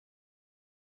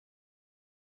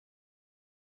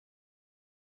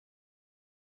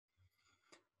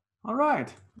All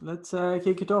right, let's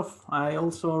kick it off. I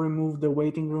also removed the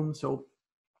waiting room, so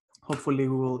hopefully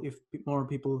we will, if more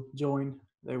people join,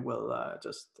 they will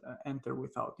just enter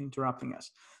without interrupting us.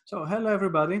 So hello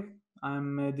everybody,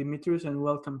 I'm Dimitrios and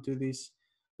welcome to this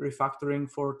refactoring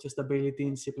for testability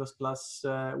in C++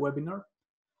 webinar.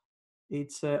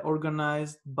 It's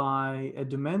organized by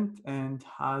Edument and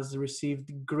has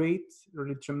received great,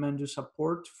 really tremendous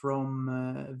support from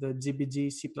the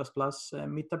GBG C++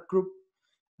 meetup group,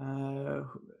 uh,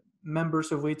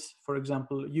 members of which, for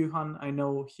example, Johan, I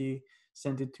know he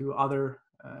sent it to other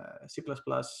C++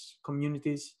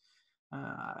 communities.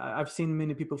 I've seen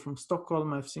many people from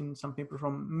Stockholm, I've seen some people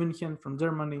from München, from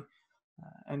Germany,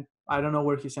 and I don't know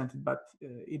where he sent it, but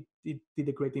it did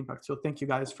a great impact. So thank you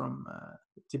guys from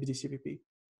GBG CPP.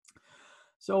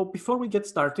 So before we get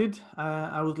started,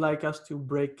 I would like us to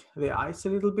break the ice a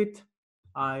little bit.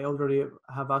 I already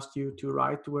have asked you to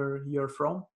write where you're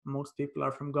from. Most people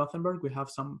are from Gothenburg. We have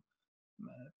some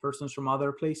persons from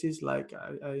other places, like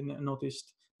I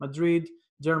noticed Madrid,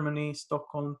 Germany,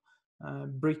 Stockholm,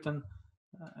 Britain,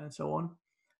 and so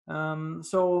on.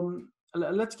 So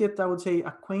let's get, I would say,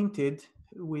 acquainted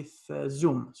with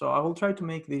Zoom. So I will try to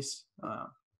make this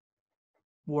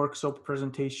workshop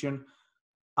presentation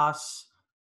as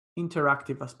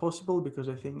interactive as possible because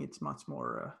I think it's much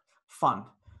more fun.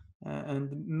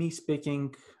 And me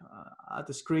speaking at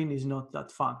the screen is not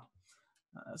that fun.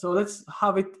 So let's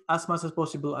have it as much as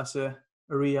possible as a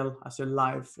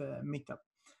live meetup.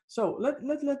 So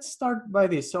let's start by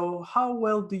this. So how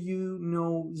well do you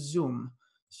know Zoom?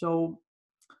 So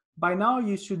by now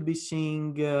you should be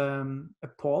seeing a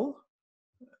poll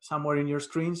somewhere in your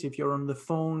screens. If you're on the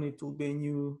phone, it will be a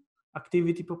new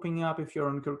activity popping up. If you're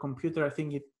on your computer, I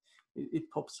think it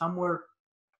pops somewhere.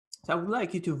 So I would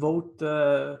like you to vote.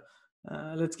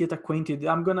 Let's get acquainted.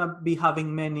 I'm gonna be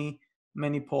having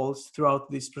many polls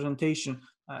throughout this presentation,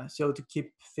 so to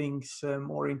keep things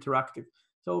more interactive.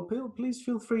 So please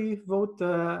feel free, vote.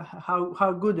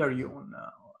 How good are you on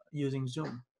using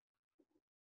Zoom?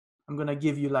 I'm gonna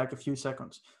give you like a few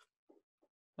seconds,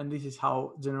 and this is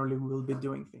how generally we'll be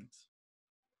doing things.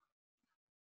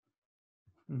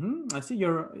 I see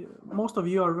most of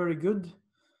you are very good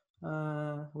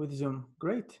with Zoom.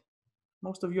 Great.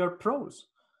 Most of you are pros.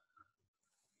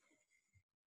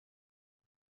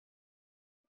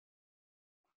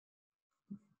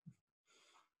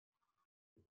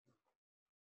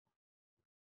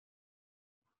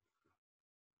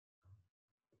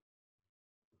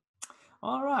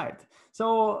 All right.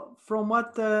 So from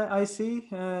what I see,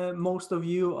 most of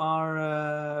you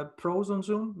are pros on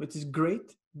Zoom, which is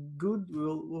great. Good.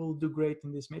 We'll do great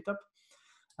in this meetup.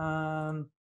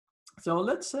 So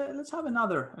let's have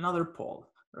another poll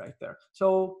right there.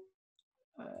 So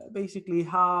basically,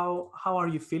 how are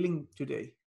you feeling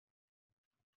today?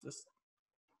 Just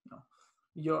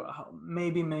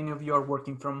maybe many of you are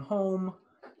working from home.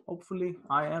 Hopefully,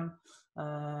 I am.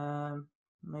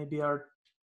 Maybe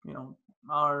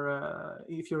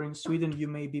if you're in Sweden, you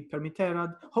may be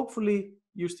permitterad. Hopefully,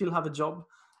 you still have a job.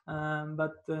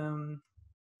 But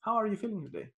how are you feeling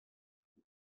today?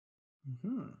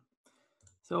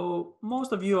 So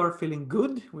most of you are feeling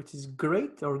good, which is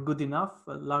great, or good enough,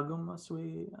 lagom as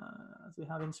we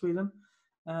have in Sweden,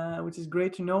 which is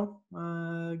great to know.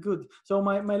 Good. So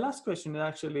my last question is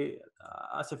actually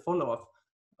as a follow-up,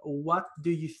 what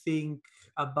do you think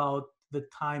about the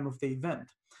time of the event?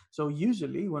 So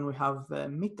usually when we have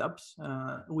meetups,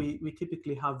 we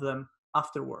typically have them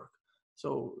after work.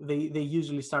 So they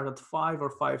usually start at 5 or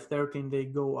 5:30 and they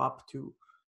go up to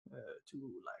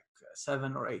like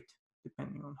 7 or 8,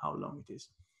 depending on how long it is.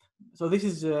 So this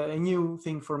is a new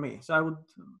thing for me. So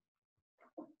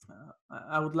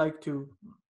I would like to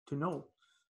know.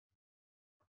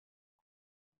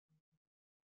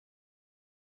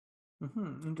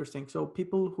 Interesting. So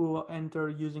people who enter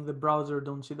using the browser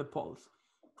don't see the polls.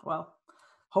 Well,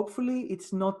 hopefully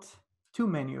it's not too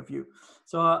many of you.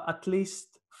 So at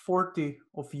least 40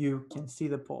 of you can see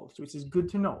the polls, which is good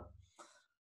to know.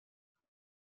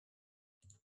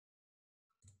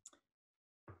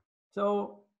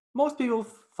 So most people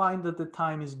find that the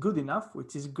time is good enough,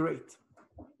 which is great.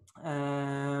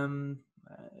 Good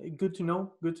to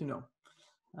know. Good to know.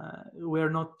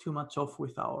 We're not too much off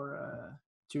with our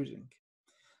choosing.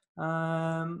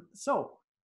 So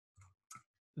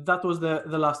that was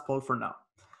the last poll for now.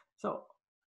 So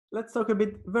let's talk a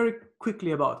bit very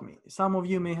quickly about me. Some of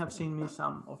you may have seen me,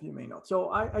 some of you may not. So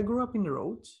I grew up in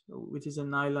Rhodes, which is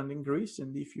an island in Greece.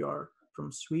 And if you are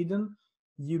from Sweden,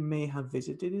 you may have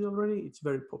visited it already. It's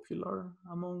very popular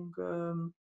among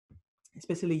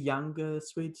especially young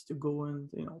Swedes to go and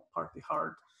party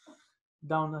hard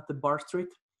down at the bar street.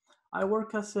 I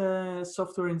work as a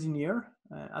software engineer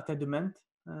at Edument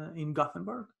in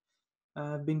Gothenburg.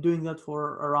 I've been doing that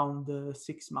for around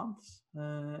 6 months.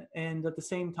 And at the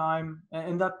same time,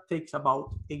 and that takes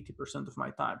about 80% of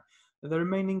my time. The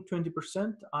remaining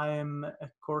 20%, I am a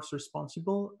course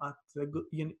responsible at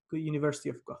the University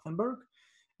of Gothenburg.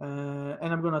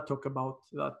 And I'm going to talk about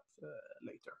that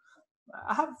later.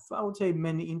 I have, I would say,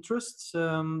 many interests.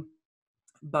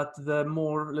 But the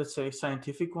more, let's say,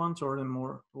 scientific ones, or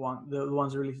the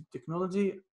ones related to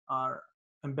technology, are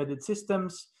embedded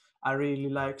systems. I really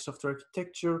like software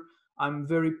architecture. I'm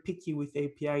very picky with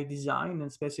API design, and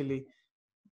especially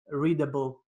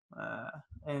readable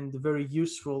and very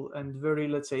useful and very,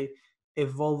 let's say,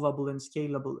 evolvable and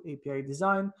scalable API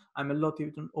design. I'm a lot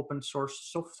into open source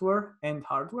software and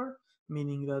hardware,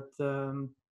 meaning that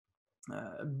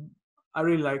I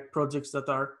really like projects that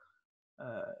are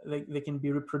they can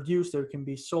be reproduced, they can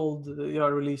be sold, they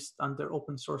are released under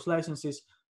open source licenses,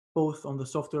 both on the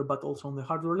software but also on the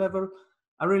hardware level.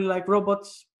 I really like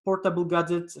robots, portable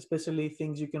gadgets, especially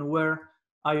things you can wear,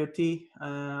 IoT.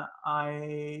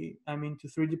 I'm into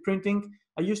 3D printing.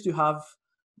 I used to have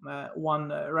one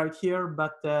right here,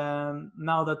 but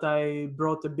now that I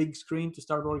brought a big screen to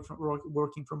start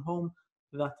working from home,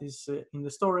 that is in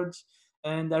the storage.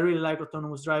 And I really like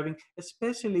autonomous driving,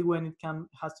 especially when it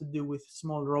has to do with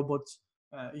small robots,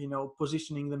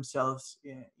 positioning themselves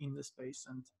in the space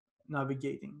and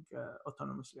navigating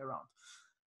autonomously around.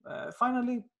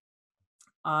 Finally,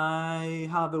 I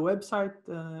have a website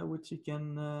which you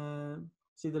can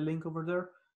see the link over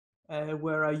there,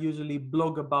 where I usually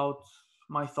blog about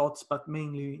my thoughts, but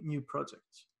mainly new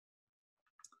projects.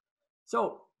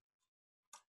 So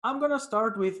I'm gonna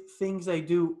start with things I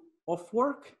do off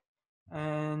work,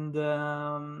 and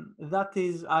that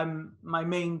is my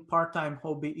main part-time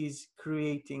hobby is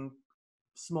creating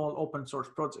small open source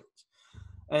projects.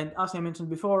 And as I mentioned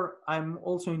before, I'm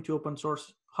also into open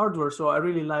source hardware, so I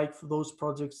really like those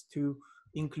projects to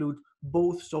include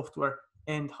both software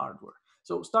and hardware.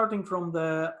 So starting from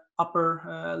the upper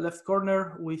left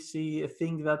corner, we see a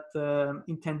thing that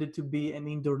intended to be an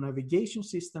indoor navigation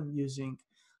system using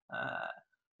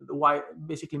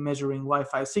basically measuring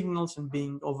Wi-Fi signals and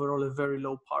being overall a very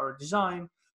low power design.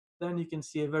 Then you can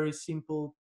see a very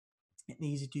simple and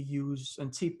easy to use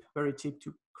and very cheap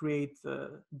to create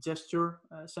a gesture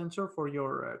sensor for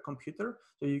your computer.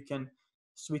 So you can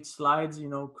switch slides,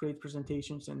 create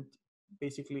presentations and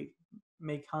basically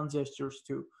make hand gestures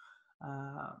to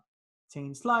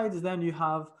change slides. Then you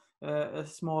have a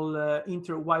small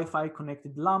Wi-Fi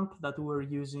connected lamp that we were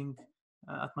using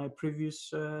at my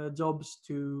previous jobs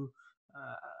to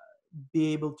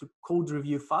be able to code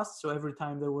review fast. So every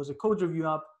time there was a code review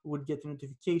up, we would get a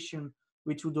notification,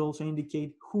 which would also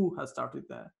indicate who has started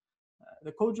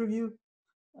the code review.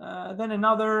 Then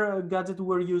another gadget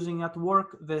we're using at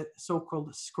work, the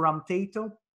so-called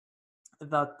Scrumtato,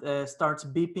 that starts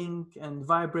beeping and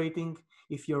vibrating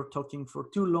if you're talking for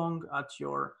too long at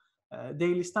your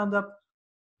daily stand-up.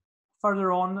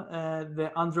 Further on,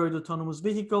 the Android autonomous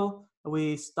vehicle,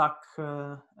 we stuck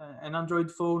an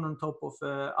Android phone on top of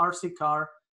a RC car.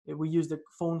 We use the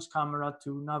phone's camera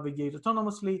to navigate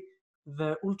autonomously.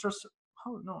 The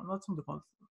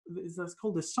it's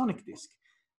called the Sonic Disc.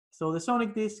 So the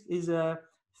Sonic Disc is a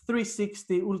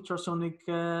 360 ultrasonic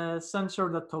sensor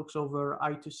that talks over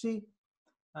I2C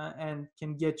and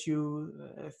can get you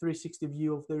a 360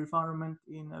 view of the environment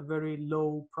in a very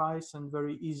low price and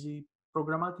very easy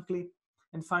programmatically.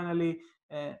 And finally,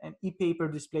 an e-paper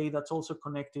display that's also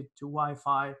connected to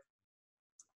Wi-Fi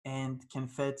and can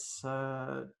fetch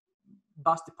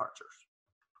bus departures.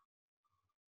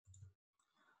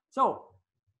 So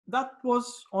that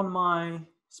was on my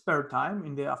spare time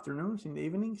in the afternoons, in the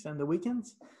evenings, and the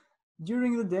weekends.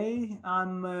 During the day,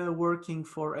 I'm working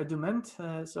for Edument.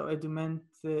 So Edument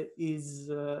is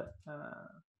a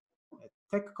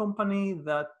tech company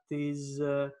that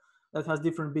has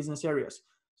different business areas.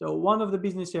 So one of the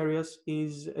business areas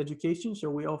is education. So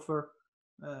we offer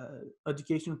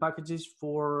education packages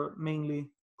for mainly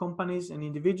companies and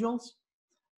individuals.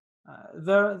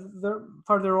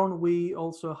 Further on, we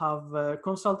also have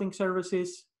consulting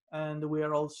services, and we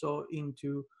are also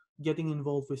into getting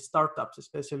involved with startups,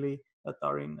 especially that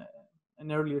are in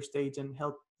an earlier stage, and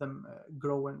help them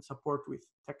grow and support with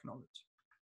technology.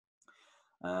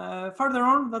 Further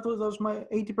on, that was my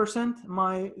 80%.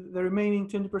 The remaining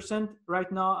 20%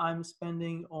 right now I'm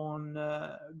spending on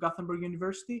Gothenburg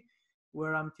University,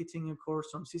 where I'm teaching a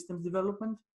course on systems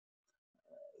development,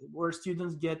 where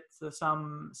students get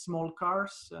some small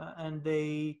cars and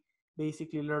they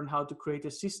basically learn how to create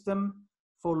a system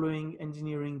following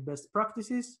engineering best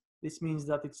practices. This means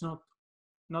that it's not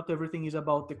not everything is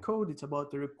about the code. It's about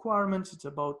the requirements. It's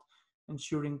about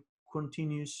ensuring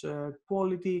continuous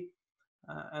quality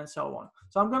and so on.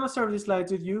 So I'm going to share these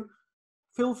slides with you.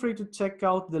 Feel free to check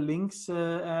out the links.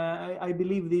 I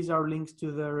believe these are links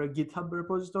to their GitHub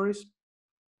repositories.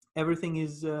 Everything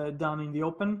is done in the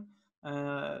open.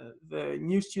 The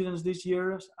new students this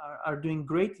year are doing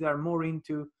great. They are more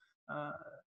into,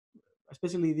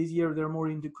 especially this year, they're more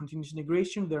into continuous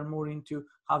integration. They're more into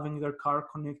having their car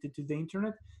connected to the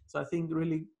internet. So I think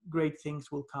really great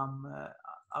things will come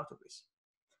out of this.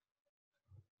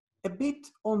 A bit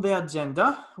on the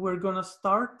agenda, we're gonna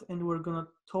start and we're gonna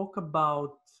talk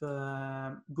about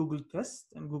Google Test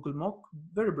and Google Mock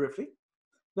very briefly.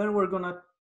 Then we're gonna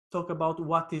talk about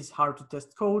what is hard to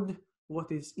test code,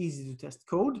 what is easy to test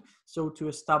code, so to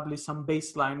establish some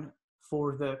baseline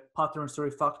for the patterns to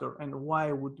refactor and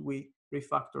why would we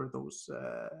refactor those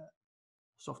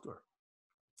software.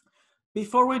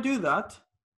 Before we do that,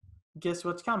 guess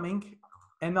what's coming?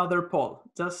 Another poll,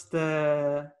 just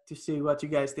to see what you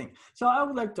guys think. So I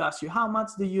would like to ask you, how much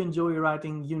do you enjoy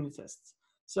writing unit tests?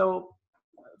 So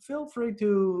feel free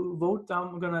to vote.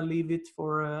 I'm gonna leave it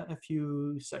for a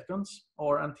few seconds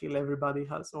or until everybody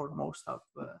has or most have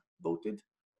voted.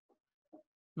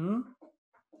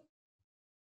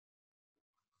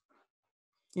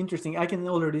 Interesting, I can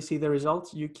already see the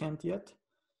results, you can't yet.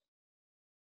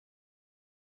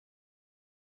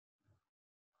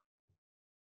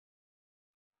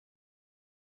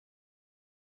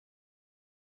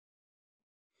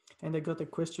 And I got a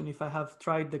question if I have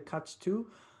tried the cuts too.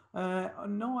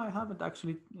 No, I haven't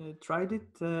actually tried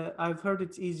it. I've heard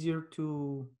it's easier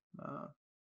to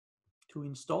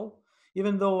install,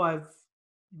 even though I've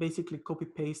basically copy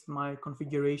paste my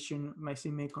configuration, my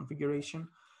CMake configuration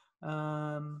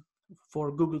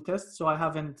for Google Tests. So I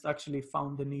haven't actually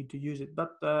found the need to use it,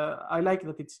 but I like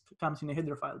that it comes in a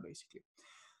header file basically.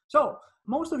 So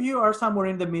most of you are somewhere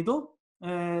in the middle.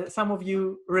 Some of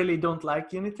you really don't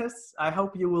like unit tests. I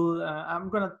hope you will, I'm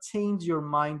gonna change your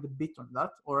mind a bit on that,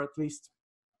 or at least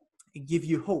give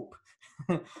you hope.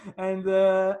 And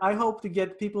I hope to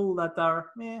get people that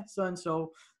are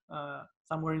so-and-so,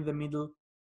 somewhere in the middle.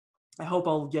 I hope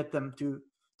I'll get them to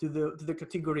the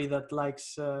category that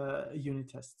likes unit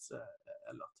tests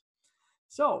a lot.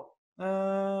 So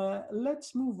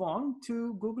let's move on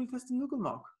to Google Test and Google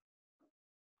Mock.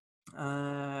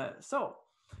 So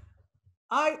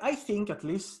I think, at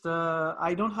least,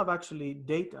 I don't have actually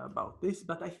data about this,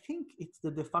 but I think it's the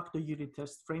de facto unit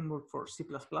test framework for C++,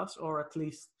 or at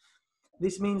least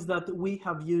this means that we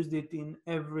have used it in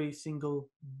every single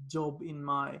job in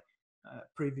my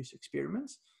previous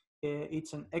experiments.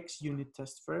 It's an X unit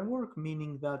test framework,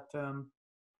 meaning that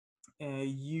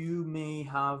you may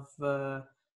have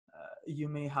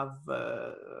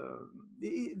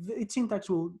its syntax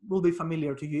will be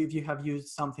familiar to you if you have used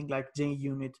something like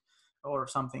JUnit or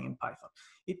something in Python.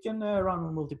 It can run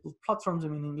on multiple platforms, I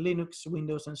mean in Linux,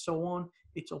 Windows, and so on.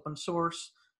 It's open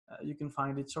source. You can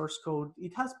find its source code.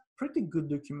 It has pretty good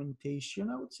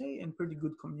documentation, I would say, and pretty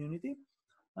good community.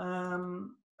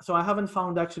 So I haven't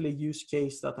found actually a use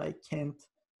case that I can't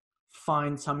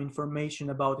find some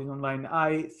information about it online.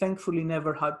 I thankfully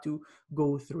never had to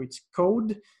go through its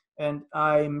code, and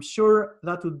I'm sure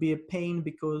that would be a pain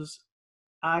because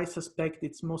I suspect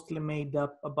it's mostly made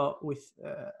up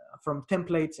from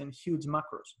templates and huge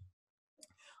macros.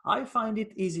 I find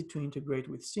it easy to integrate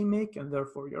with CMake and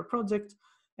therefore your project,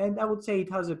 and I would say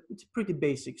it's pretty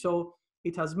basic. So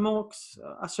it has mocks,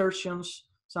 assertions,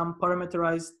 some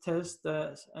parameterized tests,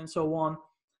 and so on.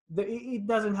 It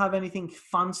doesn't have anything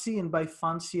fancy, and by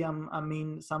fancy I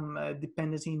mean some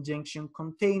dependency injection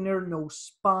container, no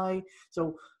spy.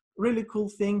 So really cool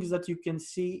things that you can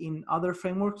see in other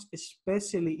frameworks,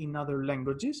 especially in other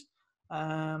languages,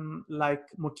 like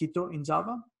Mockito in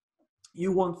Java.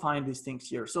 You won't find these things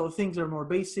here. So things are more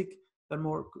basic, they're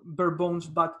more bare bones,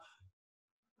 but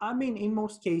I mean, in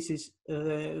most cases,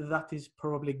 that is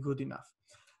probably good enough.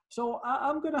 So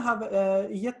I'm gonna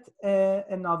have yet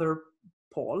another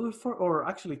poll or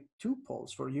actually two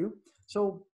polls for you.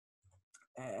 So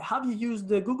have you used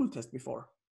the Google test before?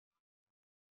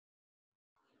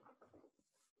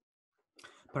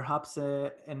 Perhaps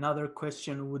another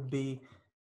question would be,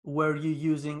 were you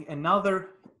using another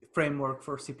framework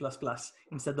for C++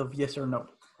 instead of yes or no?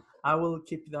 I will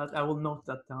keep that, I will note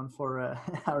that down for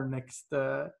our next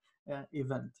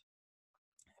event.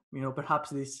 You know, perhaps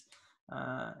this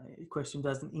question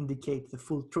doesn't indicate the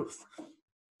full truth.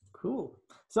 Cool.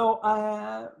 So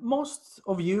most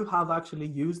of you have actually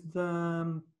used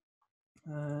the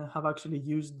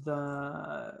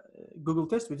Google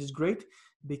Test, which is great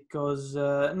because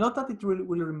not that it will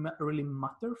really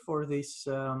matter for this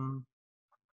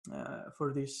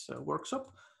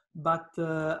workshop, but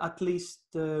at least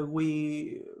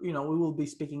we will be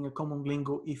speaking a common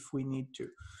lingo if we need to.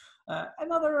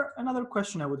 Another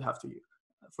question I would have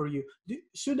for you: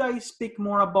 should I speak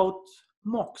more about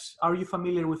mocks? Are you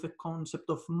familiar with the concept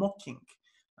of mocking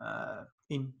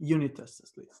in unit tests,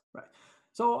 at least, right?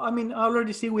 So, I mean, I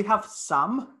already see we have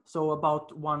some. So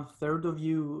about 1/3 of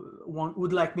you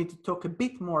would like me to talk a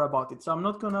bit more about it. So I'm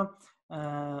not gonna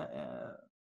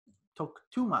talk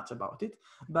too much about it.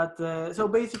 But so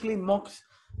basically mocks,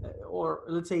 or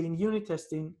let's say in unit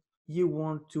testing, you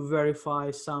want to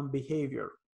verify some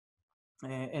behavior.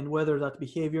 And whether that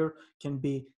behavior can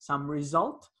be some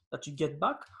result that you get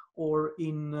back, or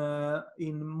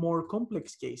in more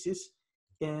complex cases,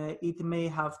 it may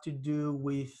have to do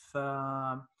with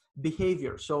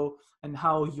behavior. So, and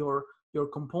how your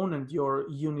component, your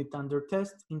unit under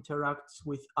test, interacts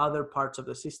with other parts of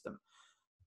the system.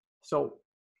 So,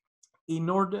 in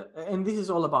order, and this is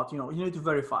all about, you need to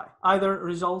verify either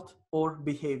result or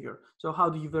behavior. So how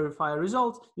do you verify a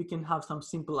result? You can have some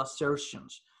simple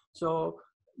assertions. So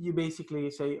you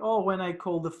basically say, oh, when I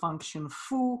call the function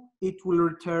foo, it will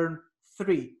return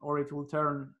 3, or it will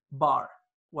turn bar,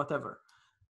 whatever.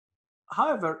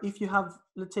 However, if you have,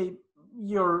 let's say,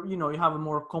 you have a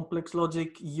more complex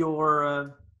logic,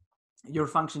 your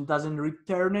function doesn't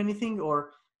return anything,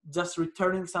 or just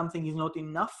returning something is not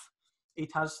enough.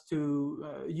 It has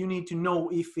to, you need to know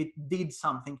if it did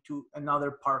something to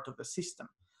another part of the system.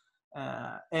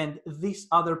 And this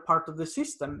other part of the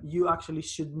system, you actually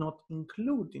should not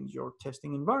include in your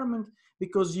testing environment,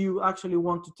 because you actually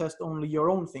want to test only your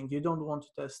own thing. You don't want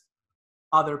to test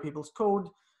other people's code.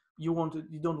 You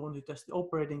don't want to test the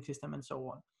operating system and so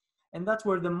on. And that's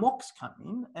where the mocks come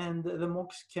in. And the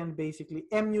mocks can basically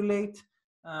emulate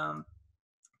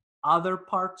other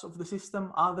parts of the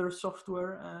system, other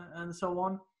software, and so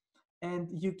on. And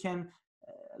you can,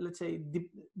 let's say,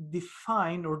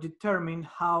 define or determine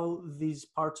how these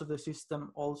parts of the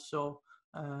system also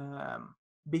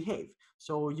behave.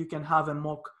 So you can have a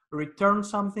mock return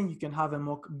something, you can have a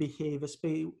mock behave a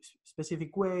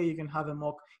specific way, you can have a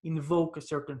mock invoke a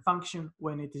certain function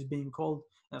when it is being called,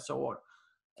 and so on.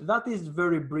 That is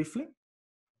very briefly.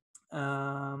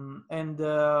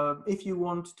 If you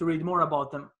want to read more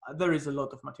about them, there is a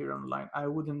lot of material online. I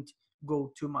wouldn't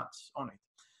go too much on it.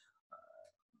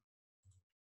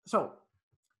 So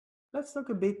let's talk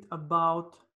a bit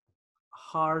about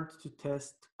hard to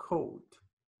test code.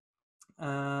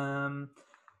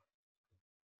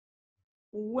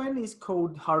 When is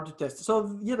code hard to test?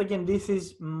 So yet again, this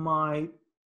is my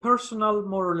personal,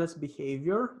 more or less,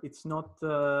 behavior. It's not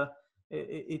the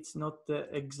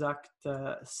exact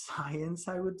science,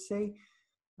 I would say.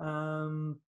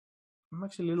 I'm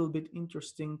actually a little bit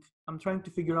interesting. I'm trying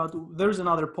to figure out, there's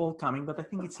another poll coming, but I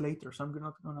think it's later, so I'm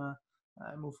not gonna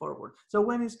move forward. So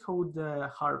when is code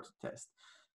hard to test?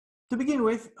 To begin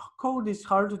with, code is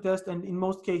hard to test, and in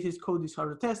most cases, code is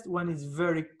hard to test when it's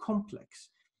very complex,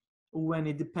 when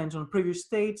it depends on previous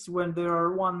states, when there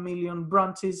are 1 million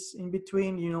branches in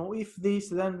between, if this,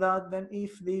 then that, then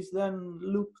if this, then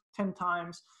loop 10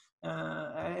 times,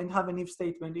 and have an if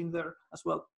statement in there as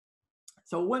well.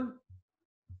 So when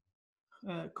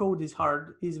code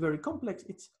is very complex,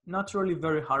 it's naturally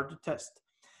very hard to test.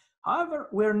 However,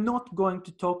 we're not going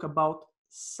to talk about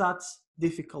such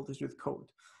difficulties with code.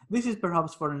 This is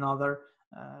perhaps for another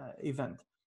event.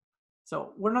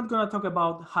 So we're not going to talk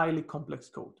about highly complex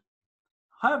code.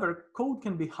 However, code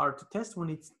can be hard to test when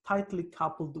it's tightly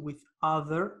coupled with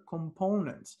other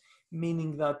components,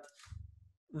 meaning that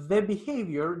the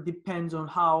behavior depends on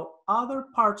how other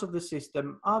parts of the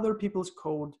system, other people's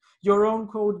code, your own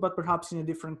code, but perhaps in a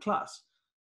different class,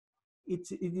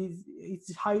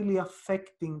 it's highly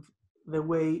affecting the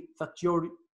way that your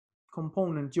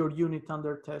component, your unit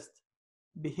under test,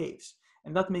 behaves,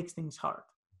 and that makes things hard.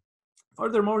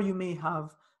 Furthermore, you may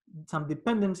have some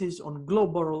dependencies on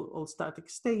global or static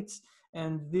states,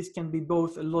 and this can be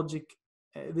both a logic.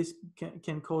 This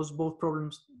can cause both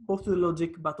problems, both to the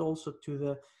logic, but also to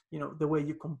the the way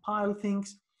you compile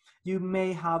things. You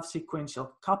may have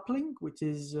sequential coupling, which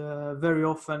is very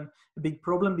often a big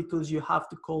problem because you have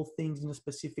to call things in a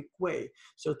specific way.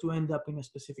 So to end up in a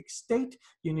specific state,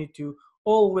 you need to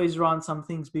always run some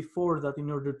things before that in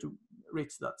order to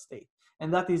reach that state.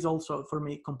 And that is also, for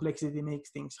me, complexity makes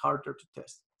things harder to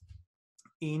test.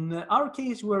 In our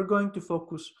case, we're going to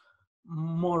focus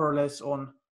more or less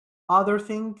on other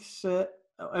things,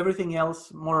 everything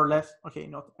else, more or less, okay,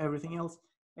 not everything else,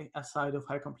 aside of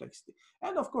high complexity.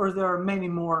 And of course, there are many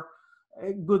more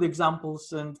good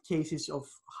examples and cases of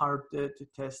hard to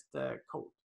test code.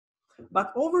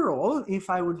 But overall, if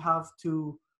I would have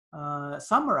to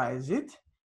summarize it,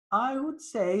 I would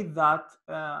say that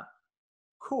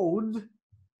code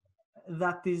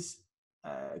that is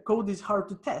code is hard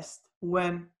to test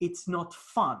when it's not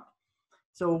fun.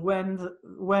 So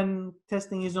when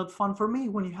testing is not fun for me,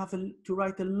 when you have to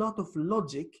write a lot of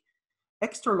logic,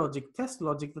 extra logic, test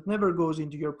logic that never goes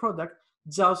into your product,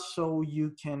 just so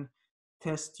you can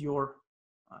test your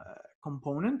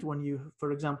component. When you,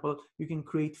 for example, you can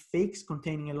create fakes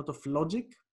containing a lot of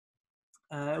logic.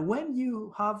 When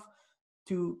you have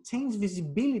to change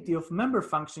visibility of member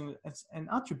functions and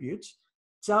attributes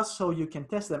just so you can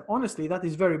test them, honestly, that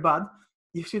is very bad.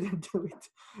 You shouldn't do it.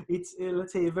 It's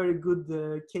let's say a very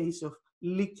good case of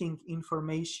leaking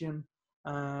information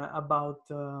about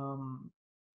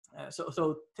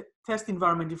test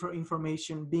environment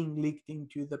information being leaked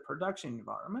into the production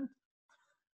environment.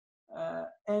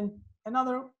 And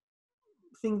another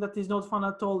thing that is not fun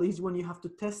at all is when you have to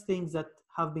test things that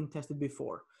have been tested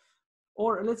before,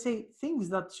 or let's say things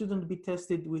that shouldn't be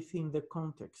tested within the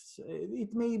context.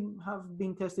 It may have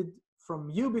been tested from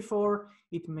you before,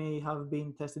 it may have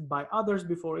been tested by others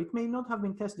before, it may not have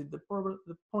been tested. The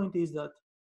point is that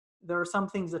there are some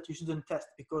things that you shouldn't test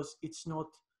because it's not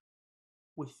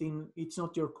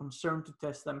your concern to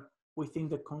test them within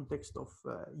the context of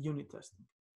unit testing.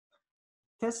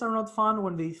 Tests are not fun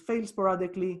when they fail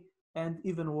sporadically, and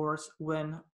even worse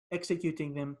when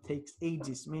executing them takes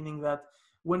ages, meaning that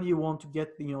when you want to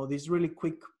get this really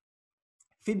quick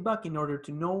feedback in order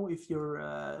to know if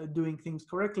you're doing things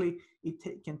correctly,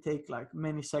 it can take like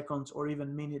many seconds or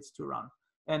even minutes to run,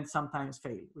 and sometimes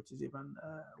fail, which is even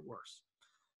worse.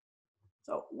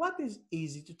 So what is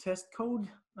easy to test code?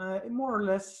 More or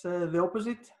less the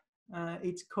opposite.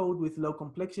 It's code with low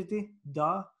complexity,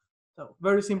 duh. So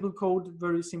very simple code,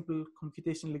 very simple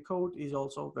computationally code is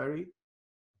also very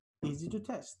easy to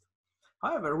test.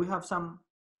 However, we have some,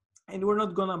 and we're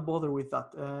not gonna bother with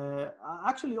that.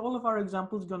 Actually, all of our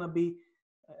examples gonna be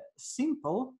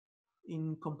simple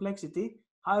in complexity,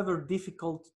 however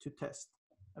difficult to test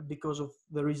because of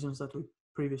the reasons that we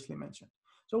previously mentioned.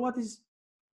 So what is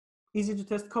easy to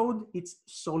test code? It's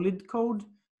solid code,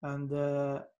 and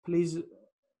please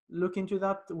look into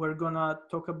that. We're gonna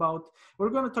talk about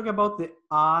the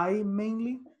I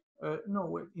mainly.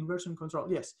 Inversion control.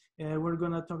 Yes, we're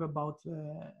gonna talk about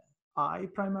I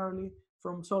primarily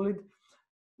from solid.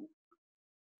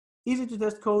 Easy to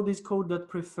test code is code that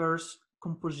prefers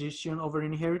composition over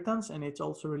inheritance, and it's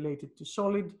also related to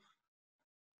solid.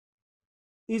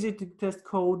 Easy to test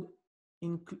code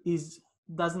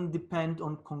doesn't depend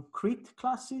on concrete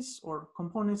classes or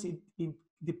components. It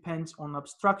depends on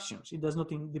abstractions. It does not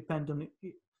depend on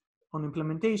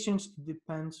implementations. It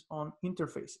depends on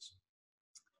interfaces.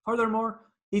 Furthermore,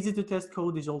 easy to test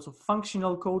code is also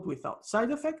functional code without side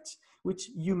effects, which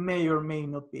you may or may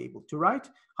not be able to write.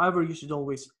 However, you should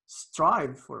always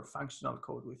strive for functional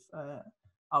code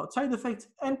without side effects,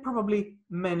 and probably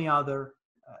many other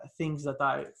things that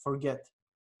I forget.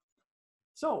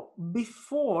 So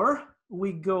before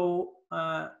we go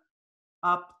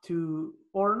up to,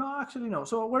 or no, actually no.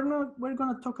 So we're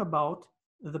gonna talk about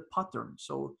the pattern.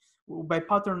 So by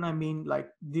pattern, I mean like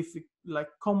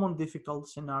common difficult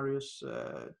scenarios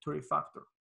to refactor.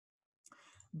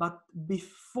 But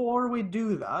before we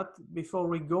do that, before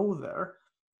we go there,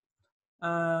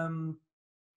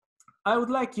 I would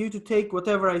like you to take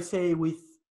whatever I say with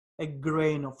a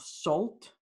grain of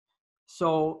salt.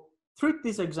 So treat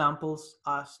these examples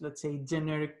as, let's say,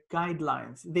 generic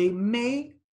guidelines. They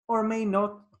may or may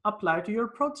not apply to your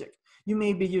project. You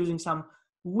may be using some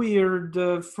weird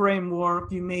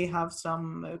framework. You may have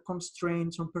some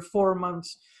constraints on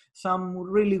performance, some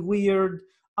really weird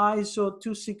ISO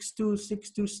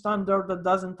 26262 standard that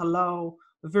doesn't allow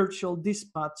virtual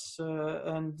dispatch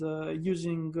and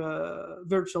using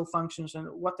virtual functions and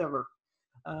whatever.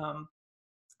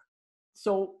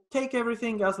 So take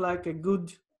everything as like a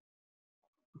good,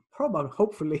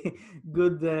 hopefully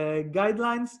good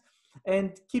guidelines,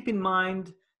 and keep in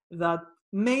mind that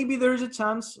maybe there's a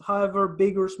chance, however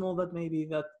big or small that may be,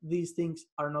 that these things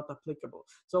are not applicable.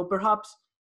 So perhaps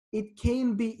it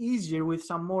can be easier with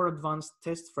some more advanced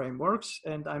test frameworks,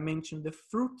 and I mentioned the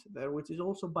Fruit there, which is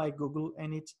also by Google,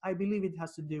 and I believe it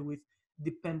has to do with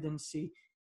dependency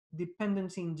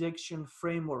injection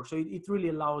framework. So it really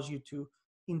allows you to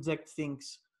inject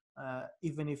things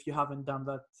even if you haven't done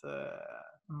that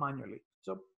manually.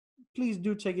 So please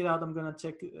do check it out. I'm gonna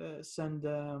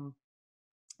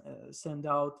send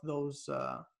out those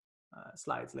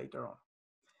slides later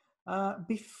on.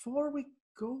 Before we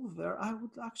go there, I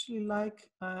would actually like,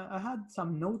 I had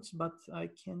some notes, but I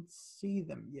can't see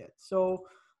them yet. So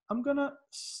I'm gonna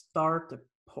start a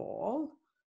poll.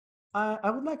 I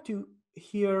would like to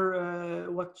hear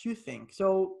what you think.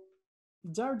 So,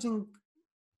 judging,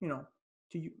 you know,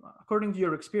 to you, according to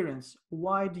your experience,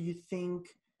 why do you think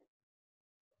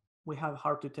we have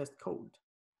hard to test code?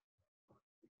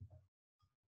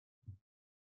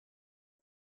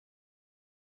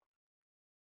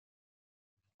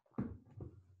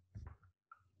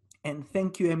 And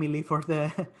thank you, Emily, for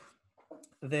the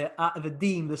the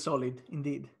D in the solid.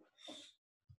 Indeed,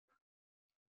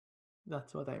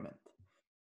 that's what I meant.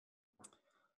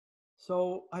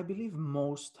 So I believe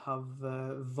most have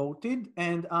voted,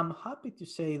 and I'm happy to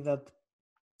say that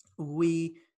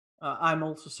we. I'm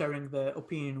also sharing the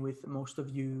opinion with most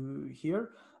of you here.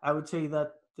 I would say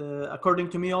that, according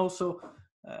to me, also,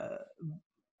 uh,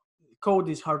 code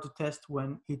is hard to test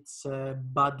when it's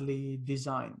badly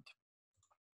designed.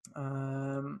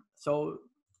 So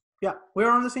yeah,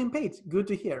 we're on the same page. Good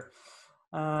to hear.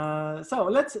 So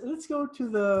let's go to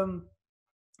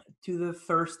the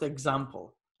first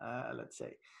example. Let's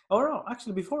say, or no,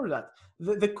 actually, before that,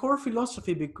 the core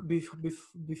philosophy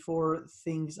before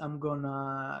things I'm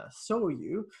gonna show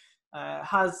you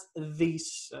has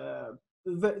this.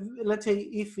 Let's say,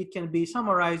 if it can be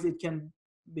summarized, it can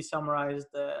be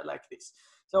summarized like this.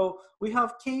 So we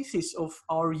have cases of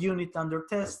our unit under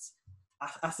tests,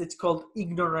 as it's called,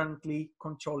 ignorantly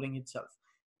controlling itself,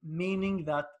 meaning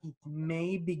that it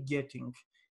may be getting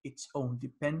its own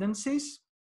dependencies,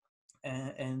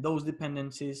 and those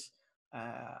dependencies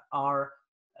are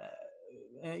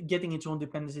getting its own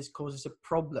dependencies causes a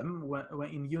problem when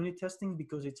in unit testing,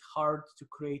 because it's hard to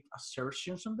create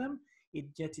assertions on them.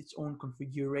 It gets its own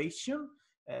configuration,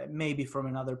 maybe from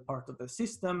another part of the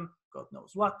system, God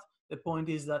knows what. The point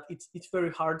is that it's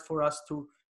very hard for us to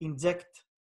inject,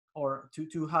 or to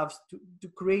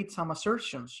create some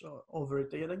assertions over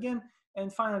it yet again,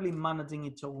 and finally managing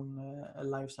its own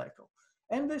life cycle.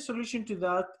 And the solution to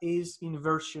that is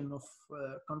inversion of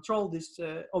control, this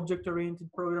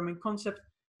object-oriented programming concept,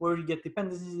 where you get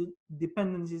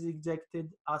dependencies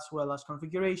injected as well as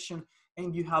configuration,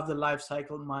 and you have the life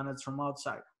cycle managed from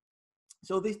outside.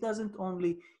 So this doesn't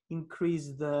only increase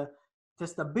the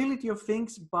testability of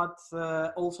things, but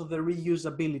also the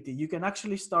reusability. You can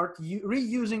actually start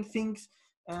reusing things,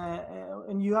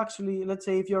 and you actually, let's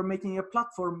say, if you're making a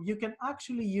platform, you can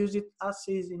actually use it as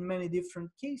is in many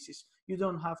different cases. You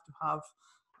don't have to have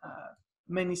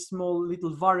many small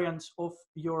little variants of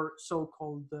your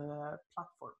so-called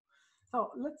platform.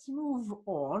 So let's move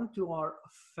on to our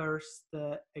first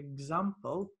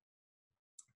example,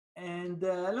 and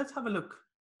let's have a look.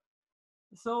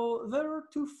 So there are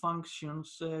two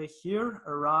functions here,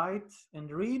 write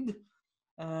and read,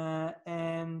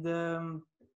 and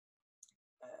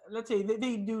let's say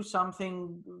they do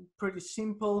something pretty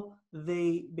simple.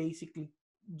 They basically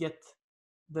get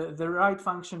the write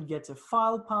function gets a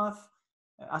file path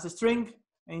as a string.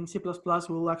 In C++, we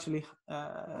will actually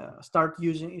start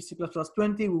using, in C++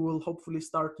 20, we will hopefully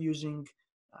start using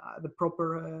the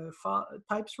proper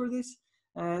types for this.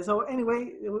 So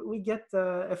anyway, we get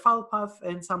a file path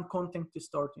and some content to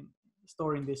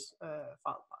store in this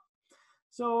file path.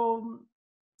 So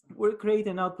we create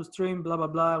an output stream, blah, blah,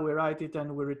 blah, we write it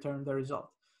and we return the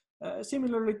result.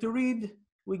 Similarly to read,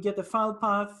 we get a file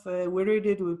path, we read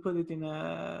it, we put it in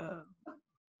a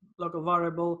local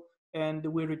variable, and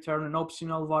we return an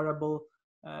optional variable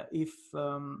if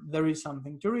there is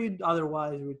something to read.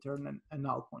 Otherwise, return a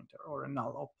null pointer or a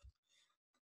null op.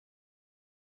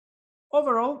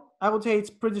 Overall, I would say it's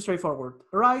pretty straightforward.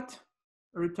 Write,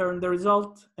 return the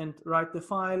result, and write the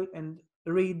file, and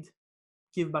read,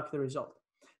 give back the result.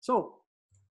 So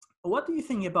what do you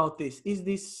think about this? Is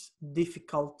this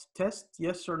difficult test?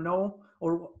 Yes or no?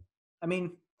 Or, I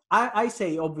mean, I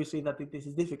say obviously that this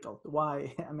is difficult.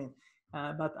 Why? I mean,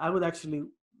 but I would actually,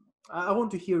 I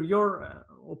want to hear your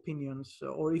opinions,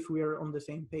 or if we are on the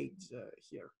same page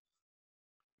here.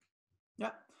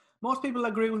 Yeah, most people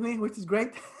agree with me, which is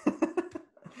great.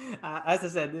 As I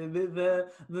said,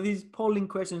 these polling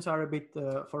questions are a bit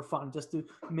for fun, just to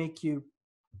make you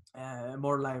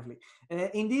more lively.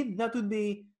 Indeed, that would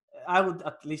be, I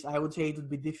would say it would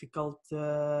be difficult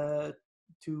to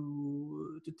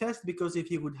test, because if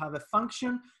you would have a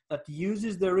function that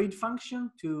uses the read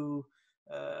function to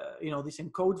this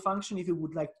encode function, if you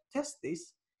would like to test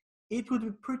this, it would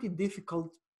be pretty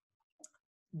difficult,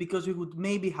 because we would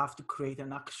maybe have to create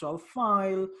an actual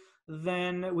file,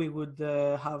 then we would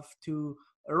have to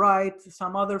write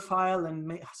some other file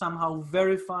and somehow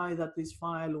verify that this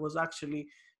file was actually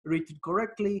written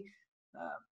correctly.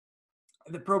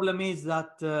 The problem is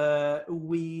that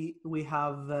we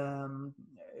have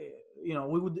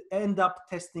we would end up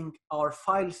testing our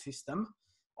file system,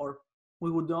 or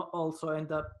we would also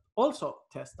end up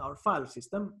test our file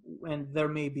system, and there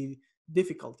may be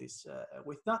difficulties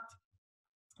with that.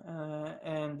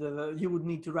 And you would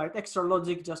need to write extra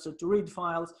logic just to read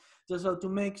files, just to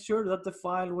make sure that the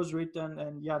file was written,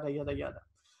 and yada yada yada.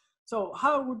 So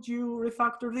how would you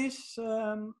refactor this?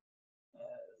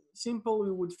 Simple.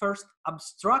 We would first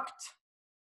abstract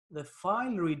the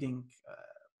file reading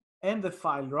and the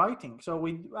file writing. So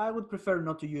I would prefer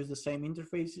not to use the same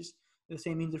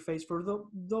interface for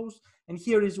those. And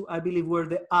here is, I believe, where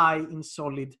the I in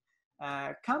solid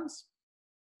comes.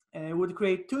 We would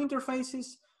create two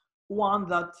interfaces, one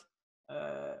that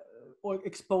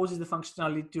exposes the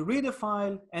functionality to read a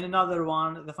file, and another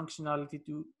one, the functionality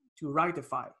to write a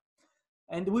file.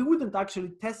 And we wouldn't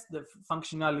actually test the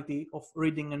functionality of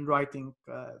reading and writing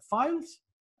files,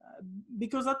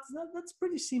 because that's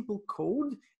pretty simple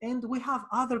code, and we have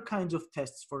other kinds of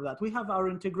tests for that. We have our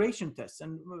integration tests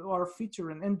and our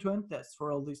feature and end-to-end tests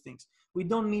for all these things. We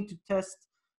don't need to test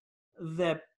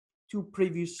the two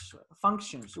previous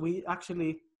functions. We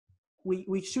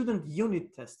shouldn't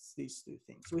unit test these two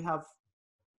things. We have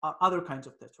other kinds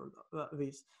of tests for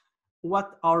these.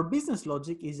 What our business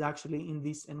logic is actually in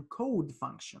this encode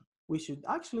function. We should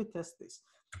actually test this.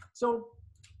 So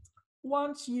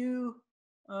once you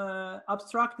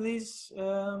abstract this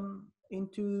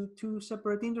into two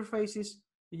separate interfaces,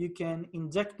 you can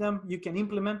inject them, you can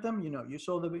implement them. You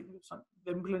saw the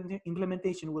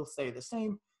implementation will stay the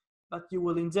same, but you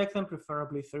will inject them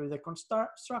preferably through the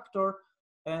constructor,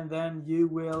 and then you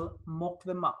will mock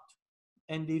them out.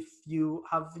 And if you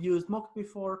have used mock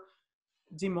before,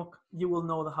 Gmock, you will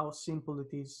know how simple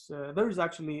it is. There is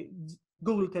actually,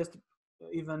 Google Test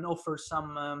even offers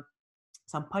some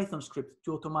Python script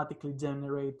to automatically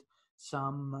generate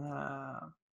some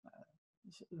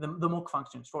the mock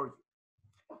functions for you.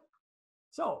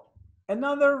 So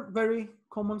another very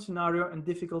common scenario and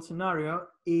difficult scenario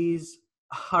is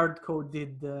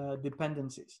hard-coded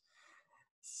dependencies.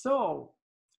 So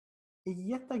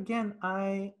yet again,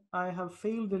 I have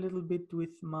failed a little bit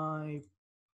with my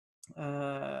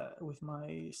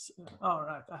all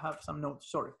right, I have some notes,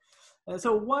 sorry.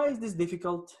 So why is this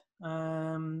difficult?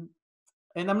 And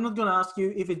I'm not going to ask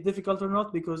you if it's difficult or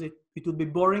not, because it would be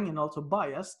boring and also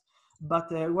biased.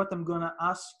 But what I'm going to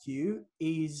ask you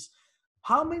is,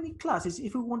 how many classes,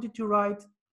 if we wanted to write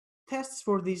tests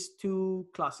for these two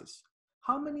classes,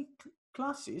 how many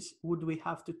classes would we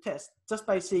have to test just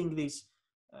by seeing this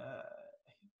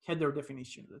header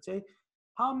definition? Let's say,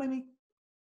 how many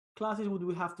classes would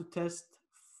we have to test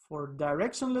for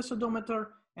directionless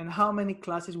odometer, and how many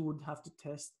classes we would have to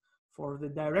test for the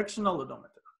directional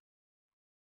odometer?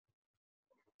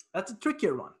 That's a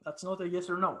trickier one. That's not a yes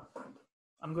or no.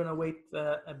 I'm going to wait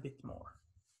a bit more.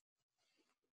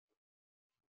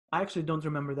 I actually don't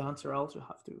remember the answer. I also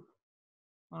have to.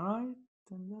 All right,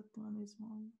 then that one is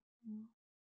one.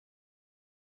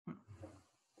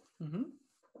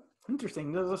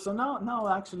 Interesting. So now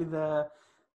actually the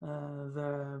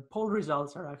poll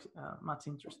results are actually, much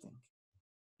interesting,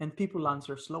 and people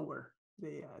answer slower.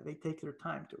 They take their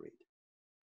time to read.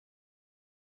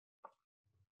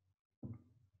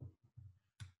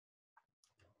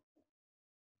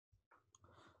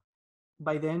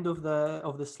 By the end of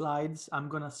the slides, I'm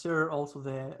gonna share also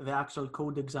the actual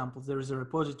code examples. There is a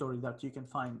repository that you can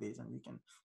find these, and you can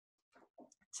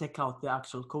check out the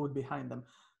actual code behind them.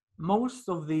 Most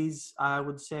of these, I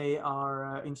would say,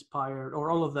 are inspired, or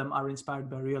all of them are inspired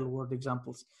by real world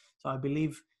examples. So I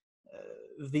believe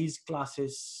these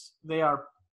classes, they are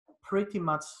pretty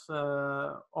much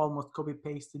almost copy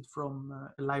pasted from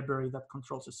a library that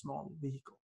controls a small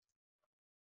vehicle.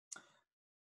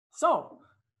 So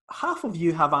half of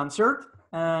you have answered.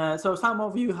 So some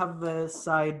of you have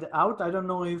sighed out. I don't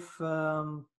know if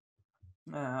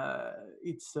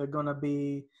it's gonna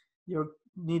be you're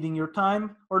needing your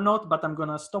time or not, but I'm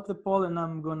gonna stop the poll and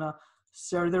I'm gonna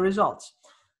share the results.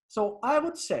 So I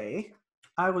would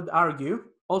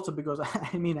argue, also because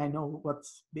I know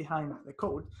what's behind the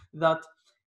code, that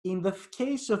in the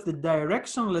case of the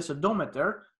directionless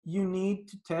odometer, you need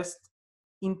to test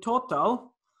in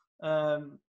total.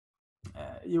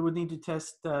 You would need to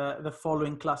test the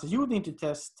following classes. You would need to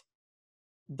test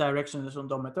directionless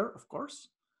odometer, of course.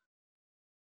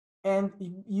 And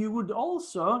you would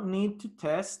also need to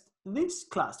test this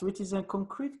class, which is a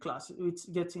concrete class, which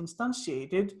gets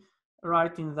instantiated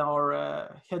right in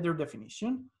our header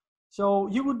definition. So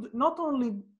you would not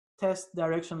only test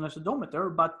directionless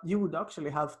odometer, but you would actually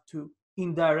have to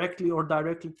indirectly or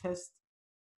directly test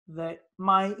the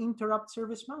my interrupt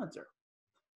service manager.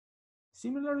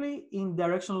 Similarly, in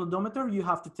directional odometer, you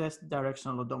have to test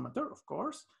directional odometer, of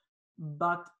course,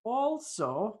 but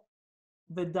also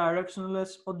the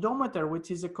directionless odometer,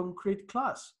 which is a concrete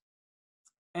class.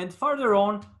 And further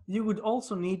on, you would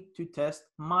also need to test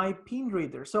my pin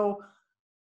reader. So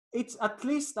it's at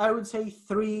least, I would say,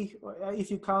 3,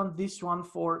 if you count this one,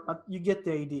 4, but you get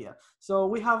the idea. So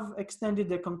we have extended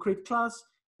the concrete class.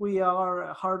 We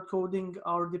are hard coding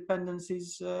our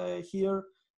dependencies here,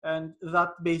 and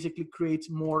that basically creates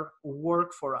more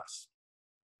work for us.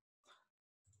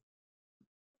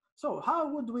 So how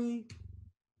would we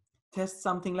test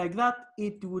something like that?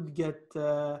 It would get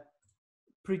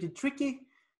pretty tricky.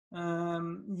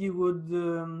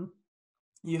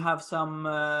 You have some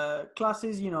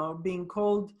classes, being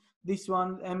called. This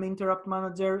one, interrupt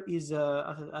manager, is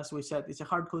as we said, it's a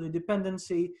hard-coded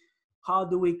dependency. How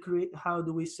do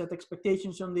we set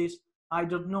expectations on this? I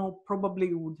don't know.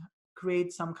 Probably would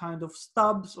create some kind of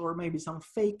stubs or maybe some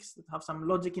fakes that have some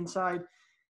logic inside.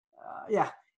 Yeah,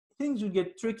 things would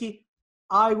get tricky.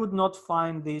 I would not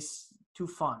find this too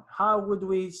fun. How would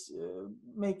we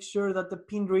make sure that the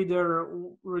pin reader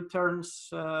returns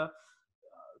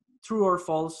true or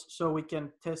false, so we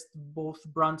can test both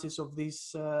branches of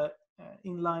this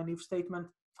inline if statement?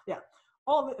 Yeah,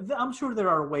 I'm sure there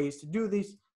are ways to do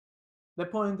this. The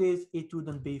point is, it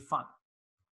wouldn't be fun.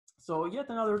 So yet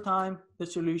another time, the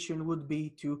solution would be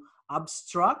to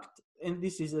abstract, and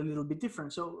this is a little bit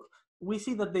different. So we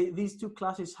see that these two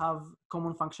classes have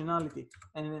common functionality,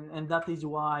 and that is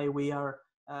why we are,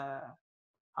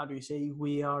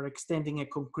 we are extending a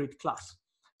concrete class.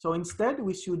 So instead,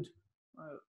 we should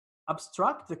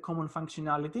abstract the common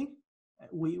functionality.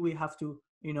 We have to,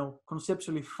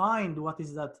 conceptually find what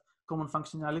is that common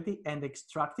functionality and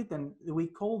extract it, and we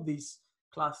call this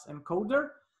class encoder,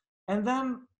 and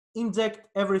then inject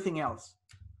everything else.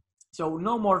 So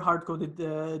no more hard-coded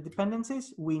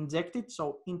dependencies. We inject it.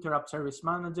 So interrupt service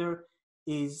manager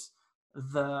is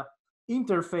the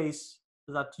interface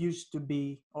that used to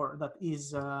be, or that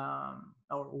is, or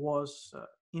was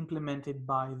implemented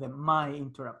by the my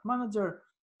interrupt manager.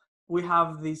 We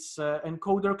have this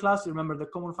encoder class. Remember the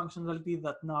common functionality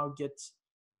that now gets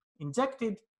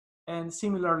injected. And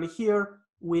similarly here,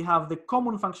 we have the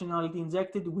common functionality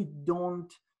injected. We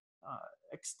don't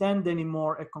extend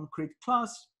anymore a concrete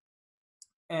class.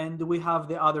 And we have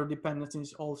the other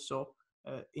dependencies also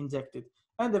injected.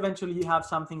 And eventually you have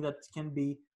something that can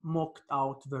be mocked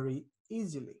out very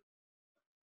easily.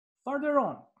 Further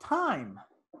on, time.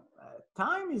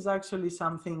 Time is actually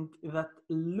something that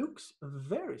looks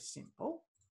very simple,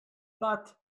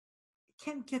 but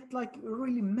can get like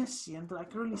really messy and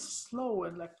like really slow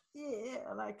and like,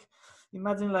 yeah, like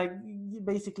imagine like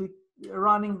basically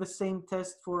running the same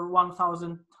test for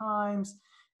 1,000 times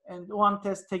and one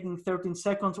test taking 13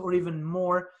 seconds or even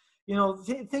more.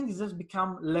 Things just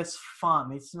become less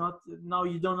fun. It's not, now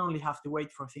you don't only have to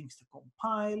wait for things to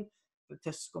compile, the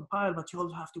tests compile, but you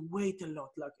also have to wait a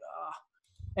lot, like,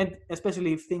 and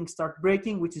especially if things start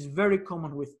breaking, which is very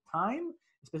common with time,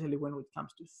 especially when it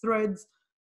comes to threads,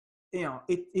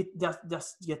 it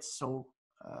just gets so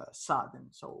sad and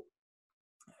so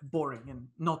boring and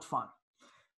not fun.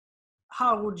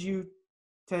 How would you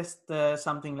test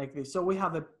something like this? So we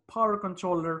have a power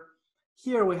controller.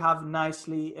 Here we have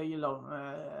nicely,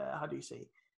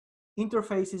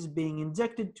 interfaces being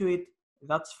injected to it.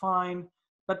 That's fine.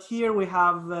 But here we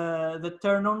have the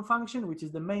turn on function, which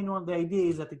is the main one. The idea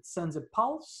is that it sends a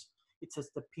pulse. It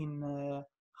sets the pin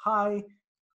high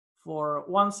for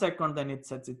 1 second, then it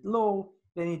sets it low.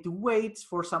 Then it waits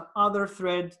for some other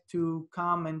thread to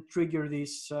come and trigger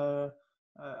this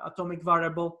atomic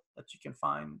variable that you can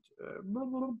find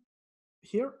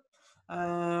here.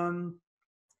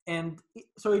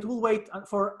 So it will wait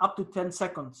for up to 10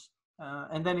 seconds.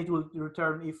 And then it will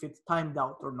return if it's timed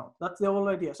out or not. That's the whole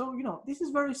idea. So, this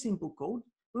is very simple code,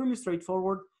 really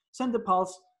straightforward. Send the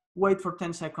pulse, wait for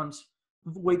 10 seconds,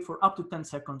 wait for up to 10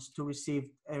 seconds to receive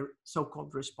a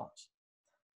so-called response.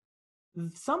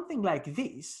 Something like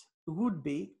this would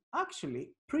be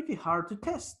actually pretty hard to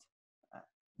test,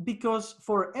 because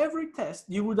for every test,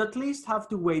 you would at least have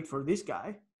to wait for this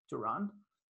guy to run.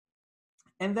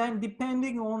 And then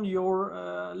depending on your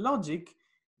logic,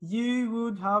 you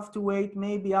would have to wait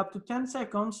maybe up to 10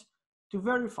 seconds to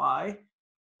verify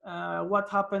what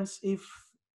happens if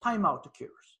timeout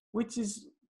occurs, which is,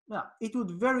 it would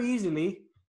very easily,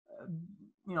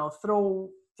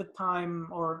 throw the time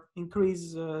or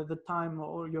increase the time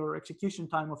or your execution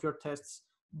time of your tests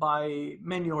by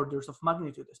many orders of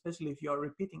magnitude, especially if you are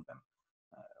repeating them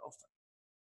often.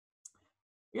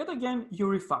 Yet again, you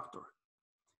refactor.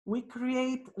 we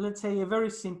create, let's say, a very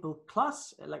simple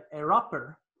class, like a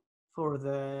wrapper for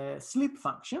the sleep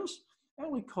functions,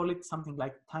 and we call it something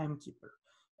like timekeeper.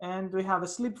 And we have a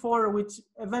sleep for, which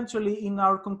eventually in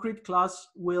our concrete class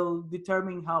will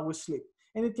determine how we sleep.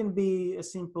 And it can be a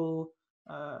simple,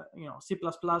 C++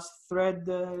 thread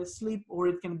sleep, or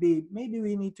it can be, maybe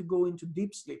we need to go into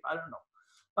deep sleep, I don't know.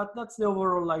 But that's the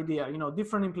overall idea,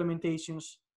 different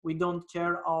implementations, we don't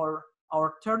care, our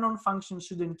turn-on function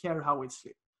shouldn't care how we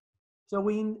sleep. So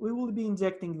we will be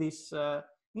injecting this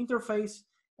interface,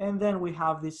 and then we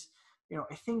have this,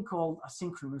 a thing called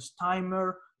asynchronous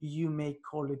timer. You may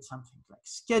call it something like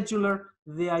scheduler.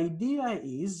 The idea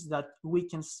is that we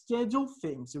can schedule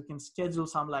things. We can schedule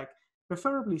some, like,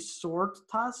 preferably short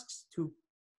tasks to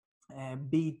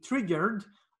be triggered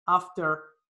after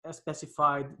a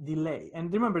specified delay.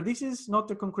 And remember, this is not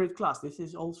a concrete class. This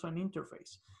is also an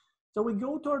interface. So we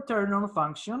go to our turn-on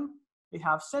function. We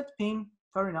have set pin.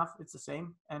 Fair enough, it's the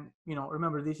same. And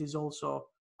remember, this is also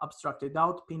abstracted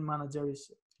out. Pin manager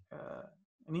is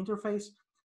an interface.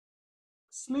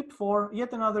 Sleep for,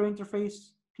 yet another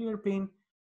interface, clear pin,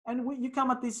 and you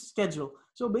come at this schedule.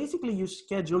 So basically you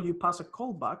schedule, you pass a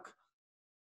callback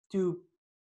to,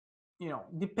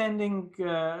 depending,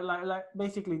 like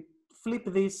basically flip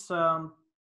this variable,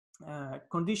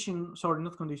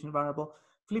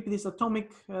 flip this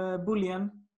atomic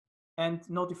Boolean and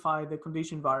notify the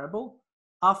condition variable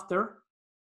after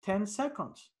 10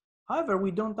 seconds. However,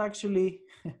 we don't actually,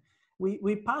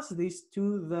 we pass this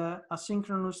to the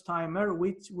asynchronous timer,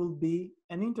 which will be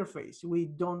an interface. We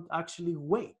don't actually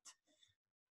wait.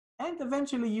 And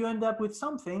eventually you end up with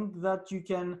something that you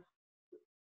can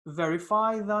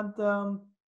verify that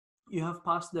you have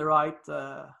passed the right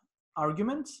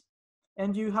arguments,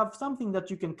 and you have something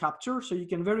that you can capture, so you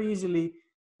can very easily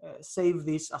save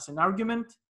this as an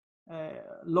argument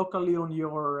locally on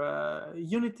your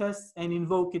unit tests and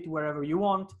invoke it wherever you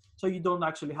want, so you don't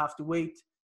actually have to wait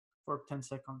for 10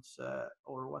 seconds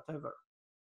or whatever.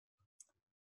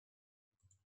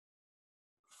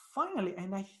 Finally,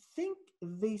 and I think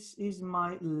this is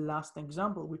my last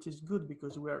example, which is good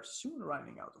because we are soon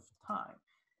running out of time.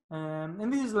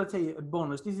 And this is, let's say, a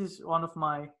bonus. This is one of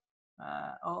my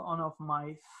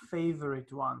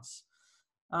favorite ones.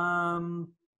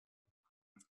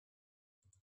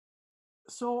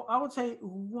 So I would say,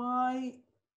 why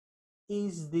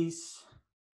is this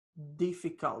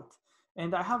difficult?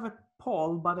 And I have a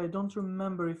poll, but I don't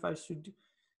remember if I should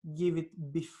give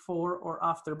it before or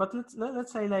after. But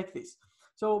let's say like this.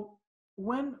 So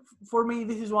for me,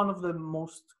 this is one of the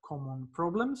most common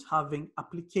problems, having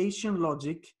application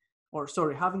logic,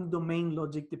 having domain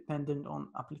logic dependent on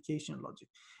application logic.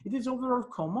 It is overall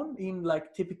common in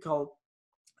like typical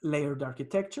layered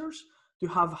architectures to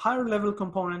have higher level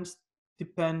components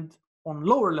depend on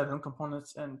lower level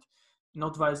components and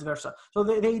not vice versa. So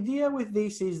the idea with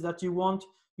this is that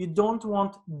you don't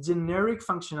want generic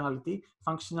functionality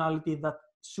that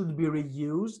should be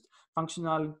reused,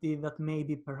 functionality that may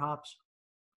be perhaps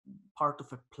part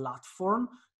of a platform,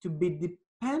 to be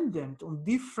dependent on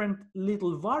different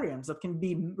little variants that can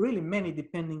be really many,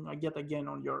 depending yet again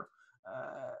on your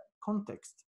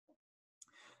context.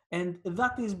 And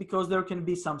that is because there can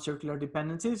be some circular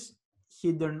dependencies,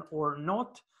 hidden or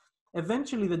not.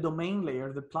 Eventually the domain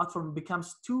layer, the platform,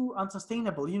 becomes too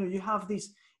unsustainable. You have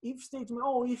this if statement,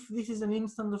 if this is an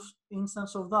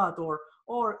instance of that,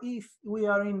 or if we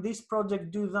are in this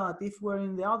project, do that, if we're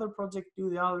in the other project, do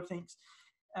the other things.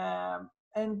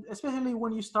 And especially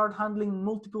when you start handling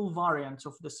multiple variants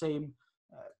of the same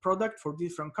product for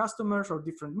different customers or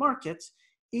different markets,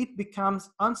 it becomes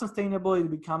unsustainable. It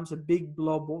becomes a big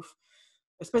blob of,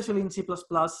 especially in C++,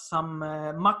 some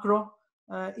macro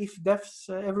if defs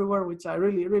everywhere, which I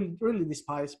really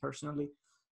despise personally.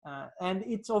 And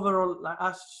it's overall,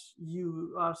 as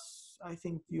I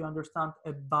think you understand,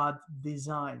 a bad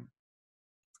design.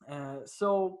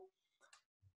 So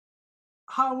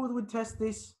how would we test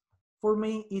this? For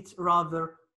me, it's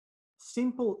rather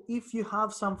simple. If you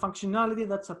have some functionality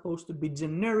that's supposed to be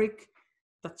generic,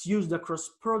 that's used across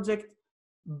project,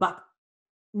 but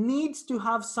needs to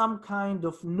have some kind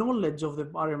of knowledge of the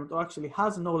variant, or actually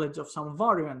has knowledge of some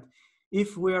variant.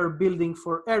 If we're building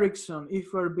for Ericsson,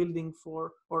 if we're building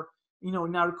for, or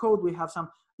in our code we have some,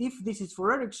 if this is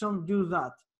for Ericsson, do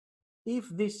that. If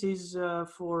this is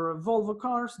for Volvo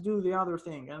cars, do the other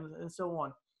thing, and so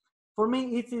on. For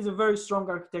me, it is a very strong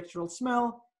architectural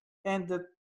smell and the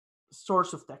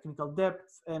source of technical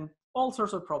depth and all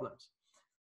sorts of problems.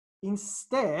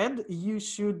 Instead, you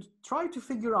should try to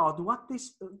figure out what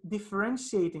this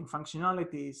differentiating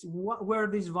functionality is, where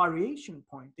this variation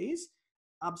point is,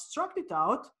 abstract it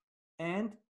out,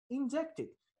 and inject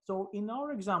it. So in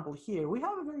our example here, we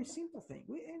have a very simple thing.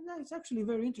 And it's actually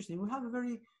very interesting. We have a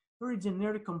very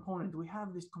generic component. We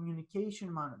have this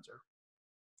communication manager.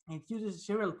 It uses a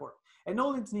serial port. And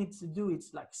all it needs to do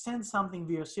is like send something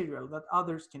via serial that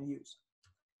others can use.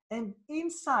 And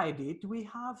inside it, we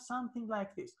have something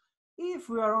like this. If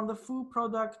we are on the full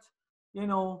product, you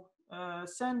know,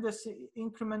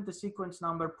 increment the sequence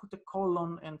number, put a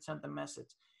colon and send a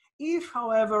message. If,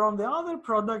 however, on the other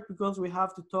product, because we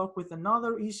have to talk with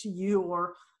another ECU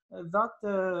or that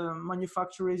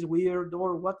manufacturer is weird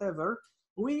or whatever,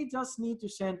 we just need to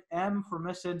send M for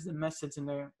message, the message and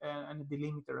a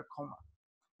delimiter, a comma.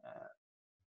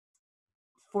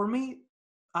 For me,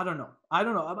 I don't know.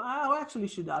 I actually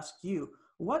should ask you,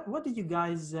 what do you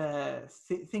guys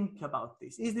think about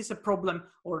this? Is this a problem?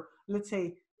 Or let's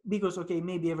say, because, okay,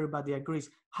 maybe everybody agrees,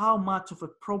 how much of a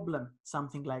problem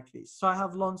something like this? So I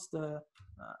have launched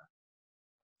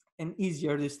an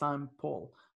easier this time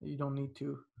poll. You don't need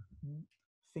to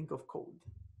think of code.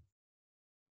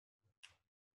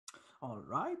 All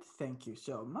right, thank you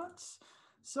so much.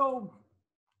 So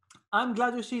I'm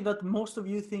glad to see that most of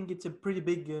you think it's a pretty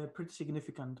big, pretty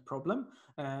significant problem.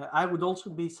 I would also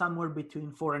be somewhere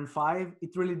between 4 and 5.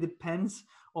 It really depends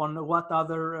on what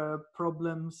other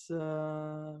problems.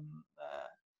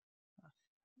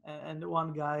 And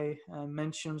one guy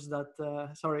mentions that,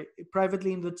 sorry,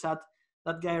 privately in the chat,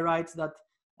 that guy writes that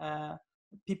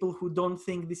people who don't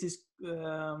think this is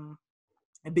a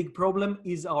big problem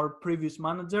is our previous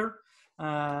manager.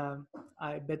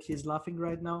 I bet he's laughing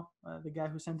right now, the guy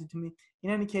who sent it to me. In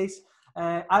any case,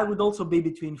 I would also be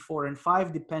between 4 and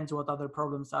 5, depends what other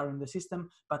problems are in the system,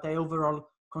 but I overall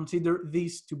consider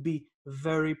these to be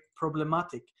very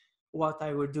problematic. What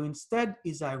I would do instead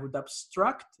is I would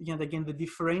abstract, and again, the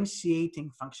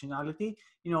differentiating functionality.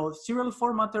 You know, serial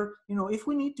formatter, you know, if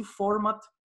we need to format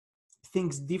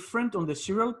things different on the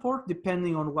serial port,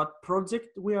 depending on what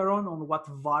project we are on what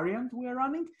variant we are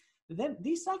running, then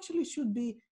this actually should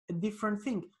be a different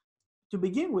thing. To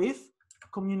begin with,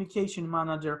 communication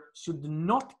manager should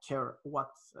not care what,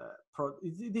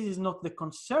 this is not the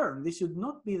concern. This should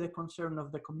not be the concern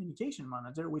of the communication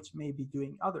manager, which may be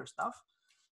doing other stuff.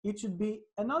 It should be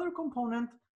another component,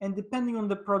 and depending on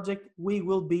the project, we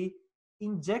will be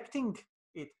injecting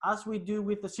it as we do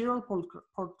with the serial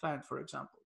port client, for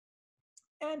example.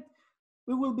 And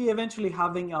we will be eventually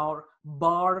having our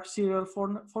bar serial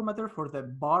formatter for the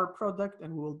bar product,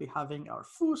 and we will be having our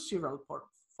foo serial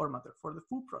formatter for the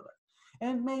foo product.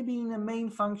 And maybe in a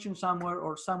main function somewhere,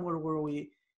 or somewhere where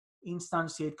we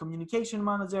instantiate communication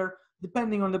manager,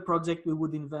 depending on the project, we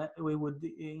would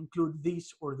include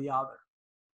this or the other.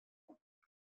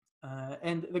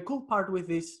 And the cool part with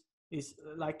this is,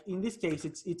 like in this case,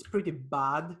 it's pretty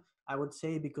bad, I would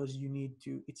say, because you need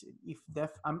to, it's if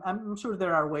def, I'm sure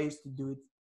there are ways to do it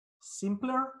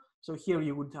simpler. So here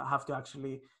you would have to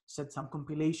actually set some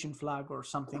compilation flag or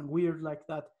something weird like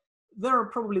that. There are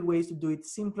probably ways to do it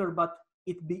simpler, but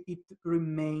it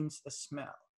remains a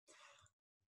smell.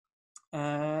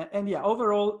 And yeah,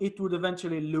 overall, it would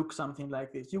eventually look something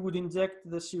like this. You would inject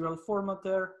the serial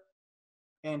formatter,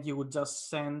 and you would just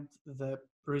send the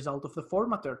result of the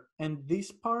formatter. And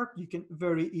this part you can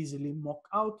very easily mock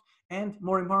out. And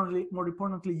more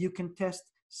importantly, you can test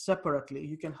separately.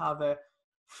 You can have a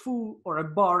foo or a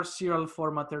bar serial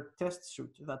formatter test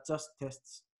suite that just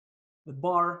tests the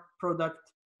bar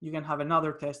product. You can have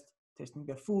another test testing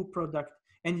the foo product,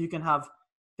 and you can have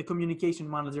the communication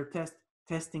manager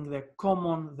testing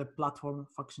the platform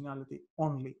functionality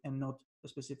only, and not the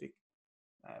specific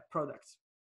products.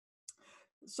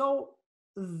 So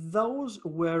those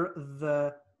were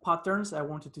the patterns I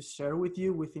wanted to share with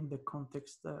you within the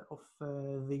context of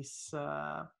this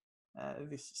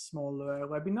small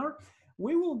webinar.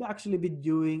 We will actually be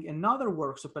doing another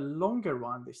workshop, a longer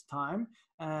one this time,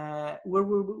 where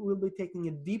we'll be taking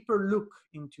a deeper look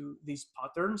into these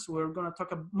patterns. We're going to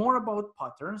talk more about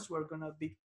patterns. We're going to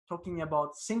be talking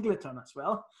about singleton as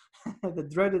well, the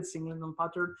dreaded singleton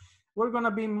pattern. We're going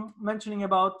to be mentioning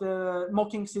about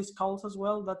mocking syscalls as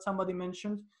well, that somebody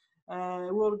mentioned.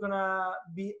 We're going to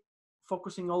be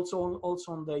focusing also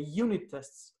on the unit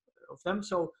tests of them.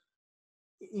 So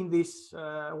in this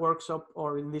workshop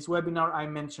or in this webinar, I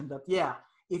mentioned that, yeah,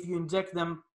 if you inject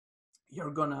them,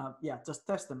 you're going to, just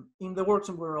test them. In the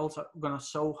workshop, we're also going to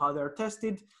show how they're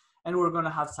tested, and we're going to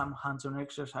have some hands-on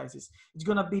exercises. It's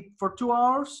going to be for 2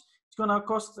 hours. It's going to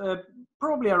cost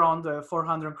probably around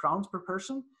 400 crowns per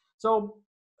person. So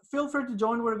feel free to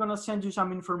join. We're going to send you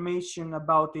some information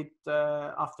about it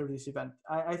after this event.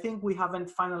 I think we haven't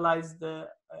finalized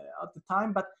at the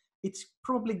time, but it's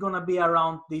probably going to be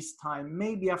around this time,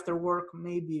 maybe after work,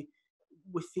 maybe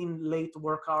within late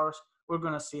work hours. We're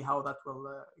going to see how that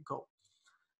will go.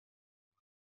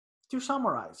 To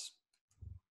summarize,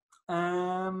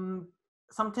 some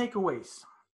takeaways.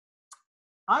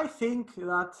 I think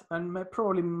that, and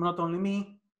probably not only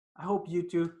me, I hope you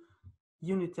too,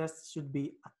 unit tests should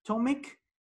be atomic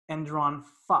and run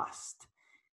fast.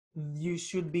 You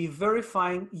should be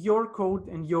verifying your code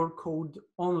and your code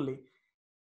only.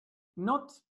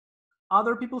 Not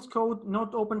other people's code,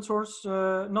 not open source,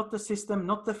 not the system,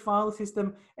 not the file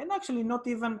system, and actually not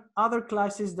even other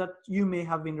classes that you may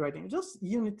have been writing. Just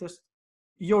unit test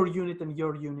your unit and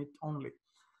your unit only.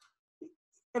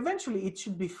 Eventually, it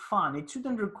should be fun. It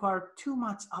shouldn't require too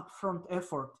much upfront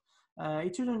effort.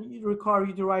 It shouldn't require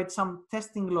you to write some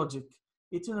testing logic.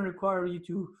 It shouldn't require you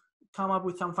to come up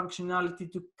with some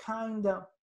functionality to kind of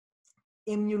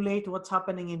emulate what's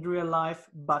happening in real life,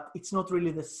 but it's not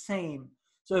really the same.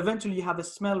 So eventually you have a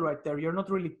smell right there. You're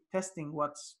not really testing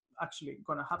what's actually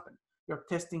going to happen. You're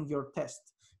testing your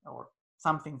test or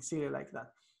something silly like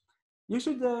that. You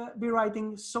should be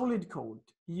writing solid code.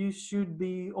 You should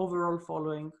be overall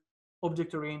following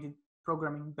object-oriented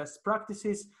programming best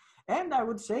practices. And I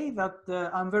would say that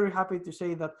I'm very happy to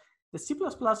say that the C++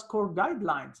 core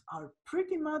guidelines are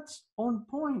pretty much on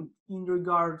point in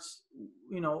regards,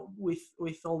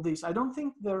 with all this. I don't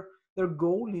think their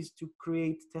goal is to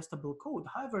create testable code.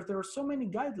 However, there are so many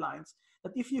guidelines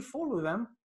that if you follow them,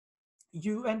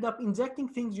 you end up injecting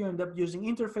things, you end up using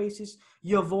interfaces,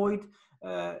 you avoid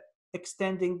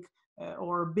extending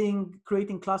or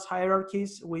creating class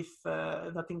hierarchies with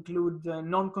that include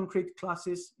non-concrete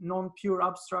classes, non-pure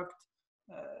abstract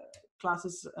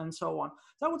classes, and so on.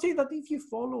 So I would say that if you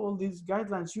follow all these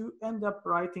guidelines, you end up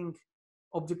writing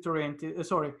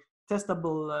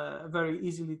testable, very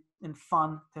easily and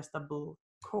fun testable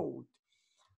code.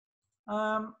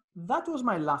 That was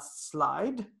my last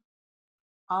slide.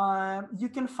 You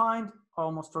can find,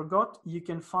 almost forgot, you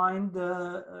can find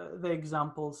the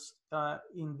examples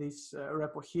in this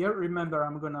repo here. Remember,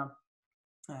 I'm gonna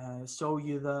show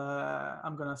you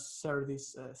I'm gonna share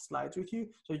these slides with you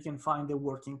so you can find the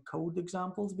working code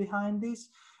examples behind this.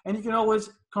 And you can always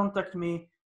contact me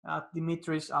at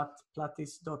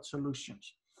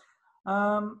dimitris@platis.solutions.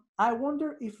 I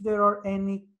wonder if there are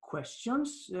any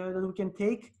questions that we can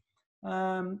take.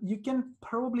 You can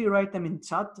probably write them in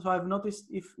chat. So I've noticed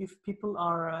if people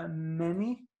are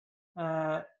many,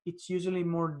 it's usually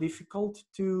more difficult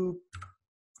to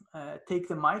take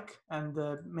the mic, and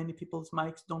many people's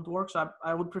mics don't work. So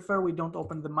I would prefer we don't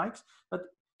open the mics.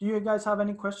 But do you guys have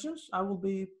any questions? I will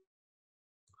be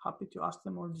happy to ask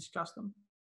them or discuss them.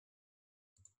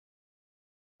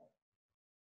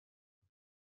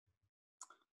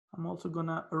 I'm also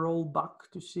gonna roll back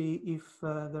to see if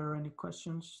there are any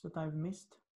questions that I've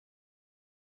missed.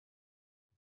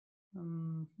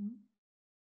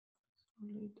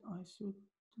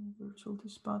 Virtual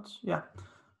dispatch. Yeah,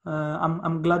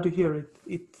 I'm glad to hear it.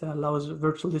 It allows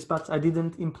virtual dispatch. I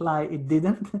didn't imply it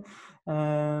didn't.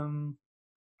 How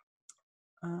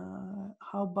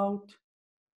about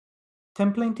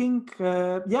templating?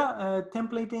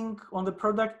 Templating on the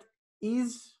product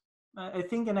is, I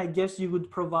think, and I guess you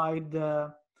would provide.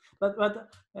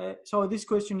 So this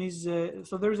question is.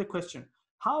 So there is a question.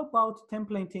 How about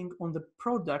templating on the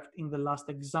product in the last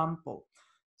example?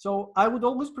 So I would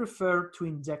always prefer to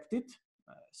inject it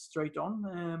straight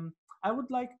on. I would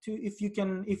like to, if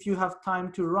you have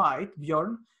time to write,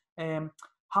 Bjorn,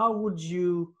 how would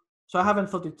you, so I haven't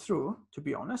thought it through, to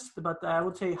be honest, but I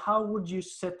would say, how would you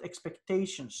set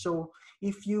expectations? So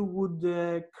if you would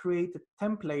create a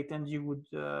template and you would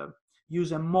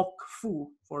use a mock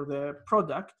foo for the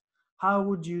product, how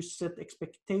would you set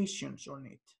expectations on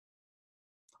it?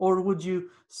 Or would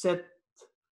you set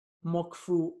mock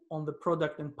foo on the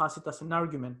product and pass it as an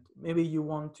argument? Maybe you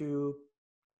want to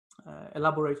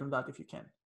elaborate on that if you can.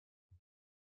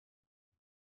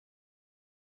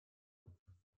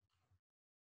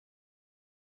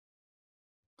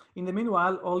 In the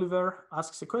meanwhile, Oliver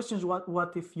asks a question: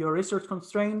 what if you're research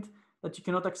constrained, that you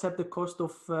cannot accept the cost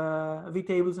of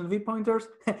vtables and vpointers?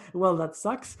 Well, that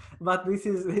sucks, but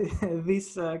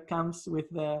this comes with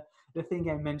the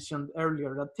thing I mentioned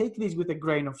earlier, that take this with a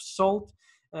grain of salt.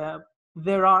 I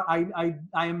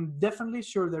am definitely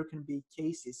sure there can be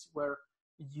cases where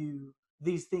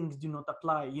these things do not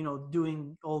apply,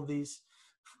 doing all these,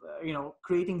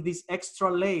 creating this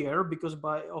extra layer because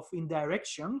of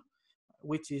indirection,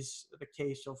 which is the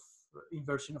case of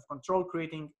inversion of control,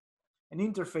 creating an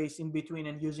interface in between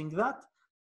and using that.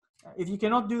 If you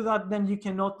cannot do that, then you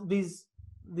cannot, these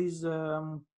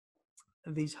how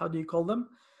do you call them?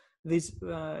 these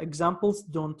examples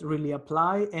don't really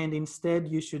apply, and instead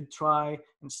you should try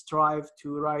and strive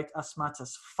to write as much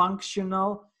as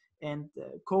functional and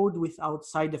code without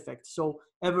side effects. So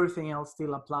everything else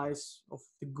still applies of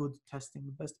the good testing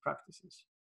best practices.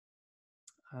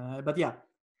 But yeah,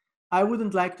 I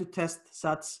wouldn't like to test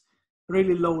such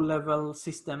really low-level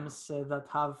systems that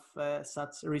have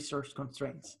such resource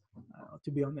constraints,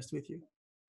 to be honest with you.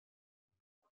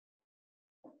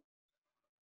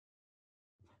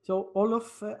 So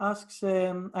Olof asks,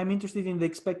 I'm interested in the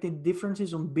expected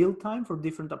differences on build time for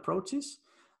different approaches.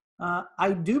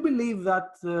 I do believe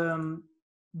that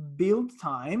build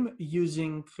time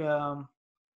using,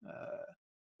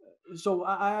 so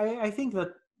I think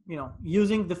that,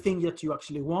 using the thing that you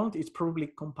actually want, it probably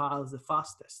compiles the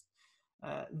fastest.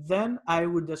 Then I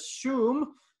would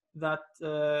assume that,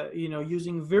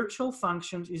 using virtual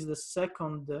functions is the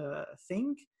second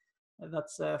thing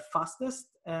that's fastest,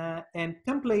 and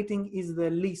templating is the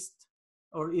least,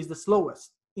 or is the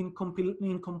slowest in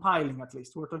compiling. At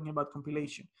least we're talking about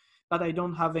compilation, but I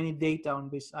don't have any data on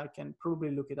this. I can probably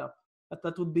look it up, but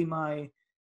that would be my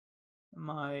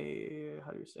how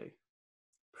do you say,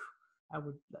 I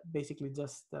would basically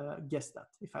just guess that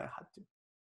if I had to.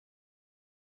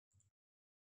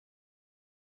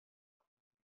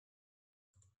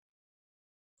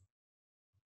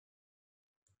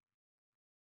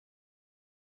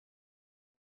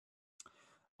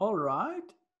 All right,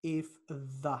 if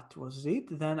that was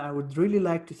it, then I would really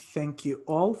like to thank you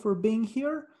all for being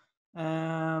here.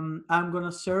 I'm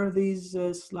gonna share these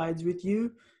slides with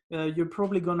you. You're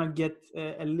probably gonna get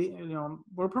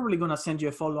we're probably gonna send you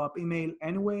a follow-up email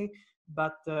anyway,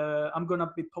 but I'm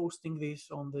gonna be posting this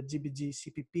on the GBG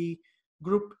CPP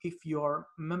group if you're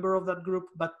a member of that group,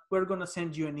 but we're gonna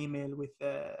send you an email with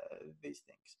these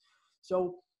things.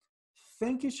 So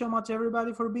thank you so much,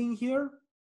 everybody, for being here.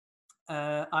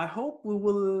 I hope we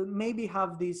will maybe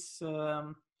have this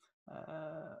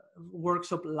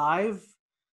workshop live,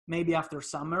 maybe after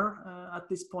summer at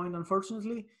this point,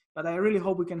 unfortunately. But I really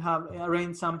hope we can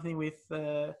arrange something with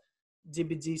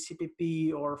GBG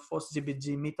CPP or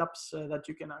FOSS-GBG meetups that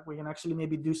we can actually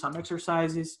maybe do some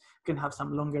exercises. We can have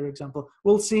some longer example.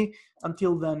 We'll see.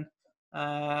 Until then,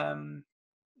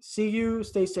 see you.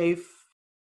 Stay safe.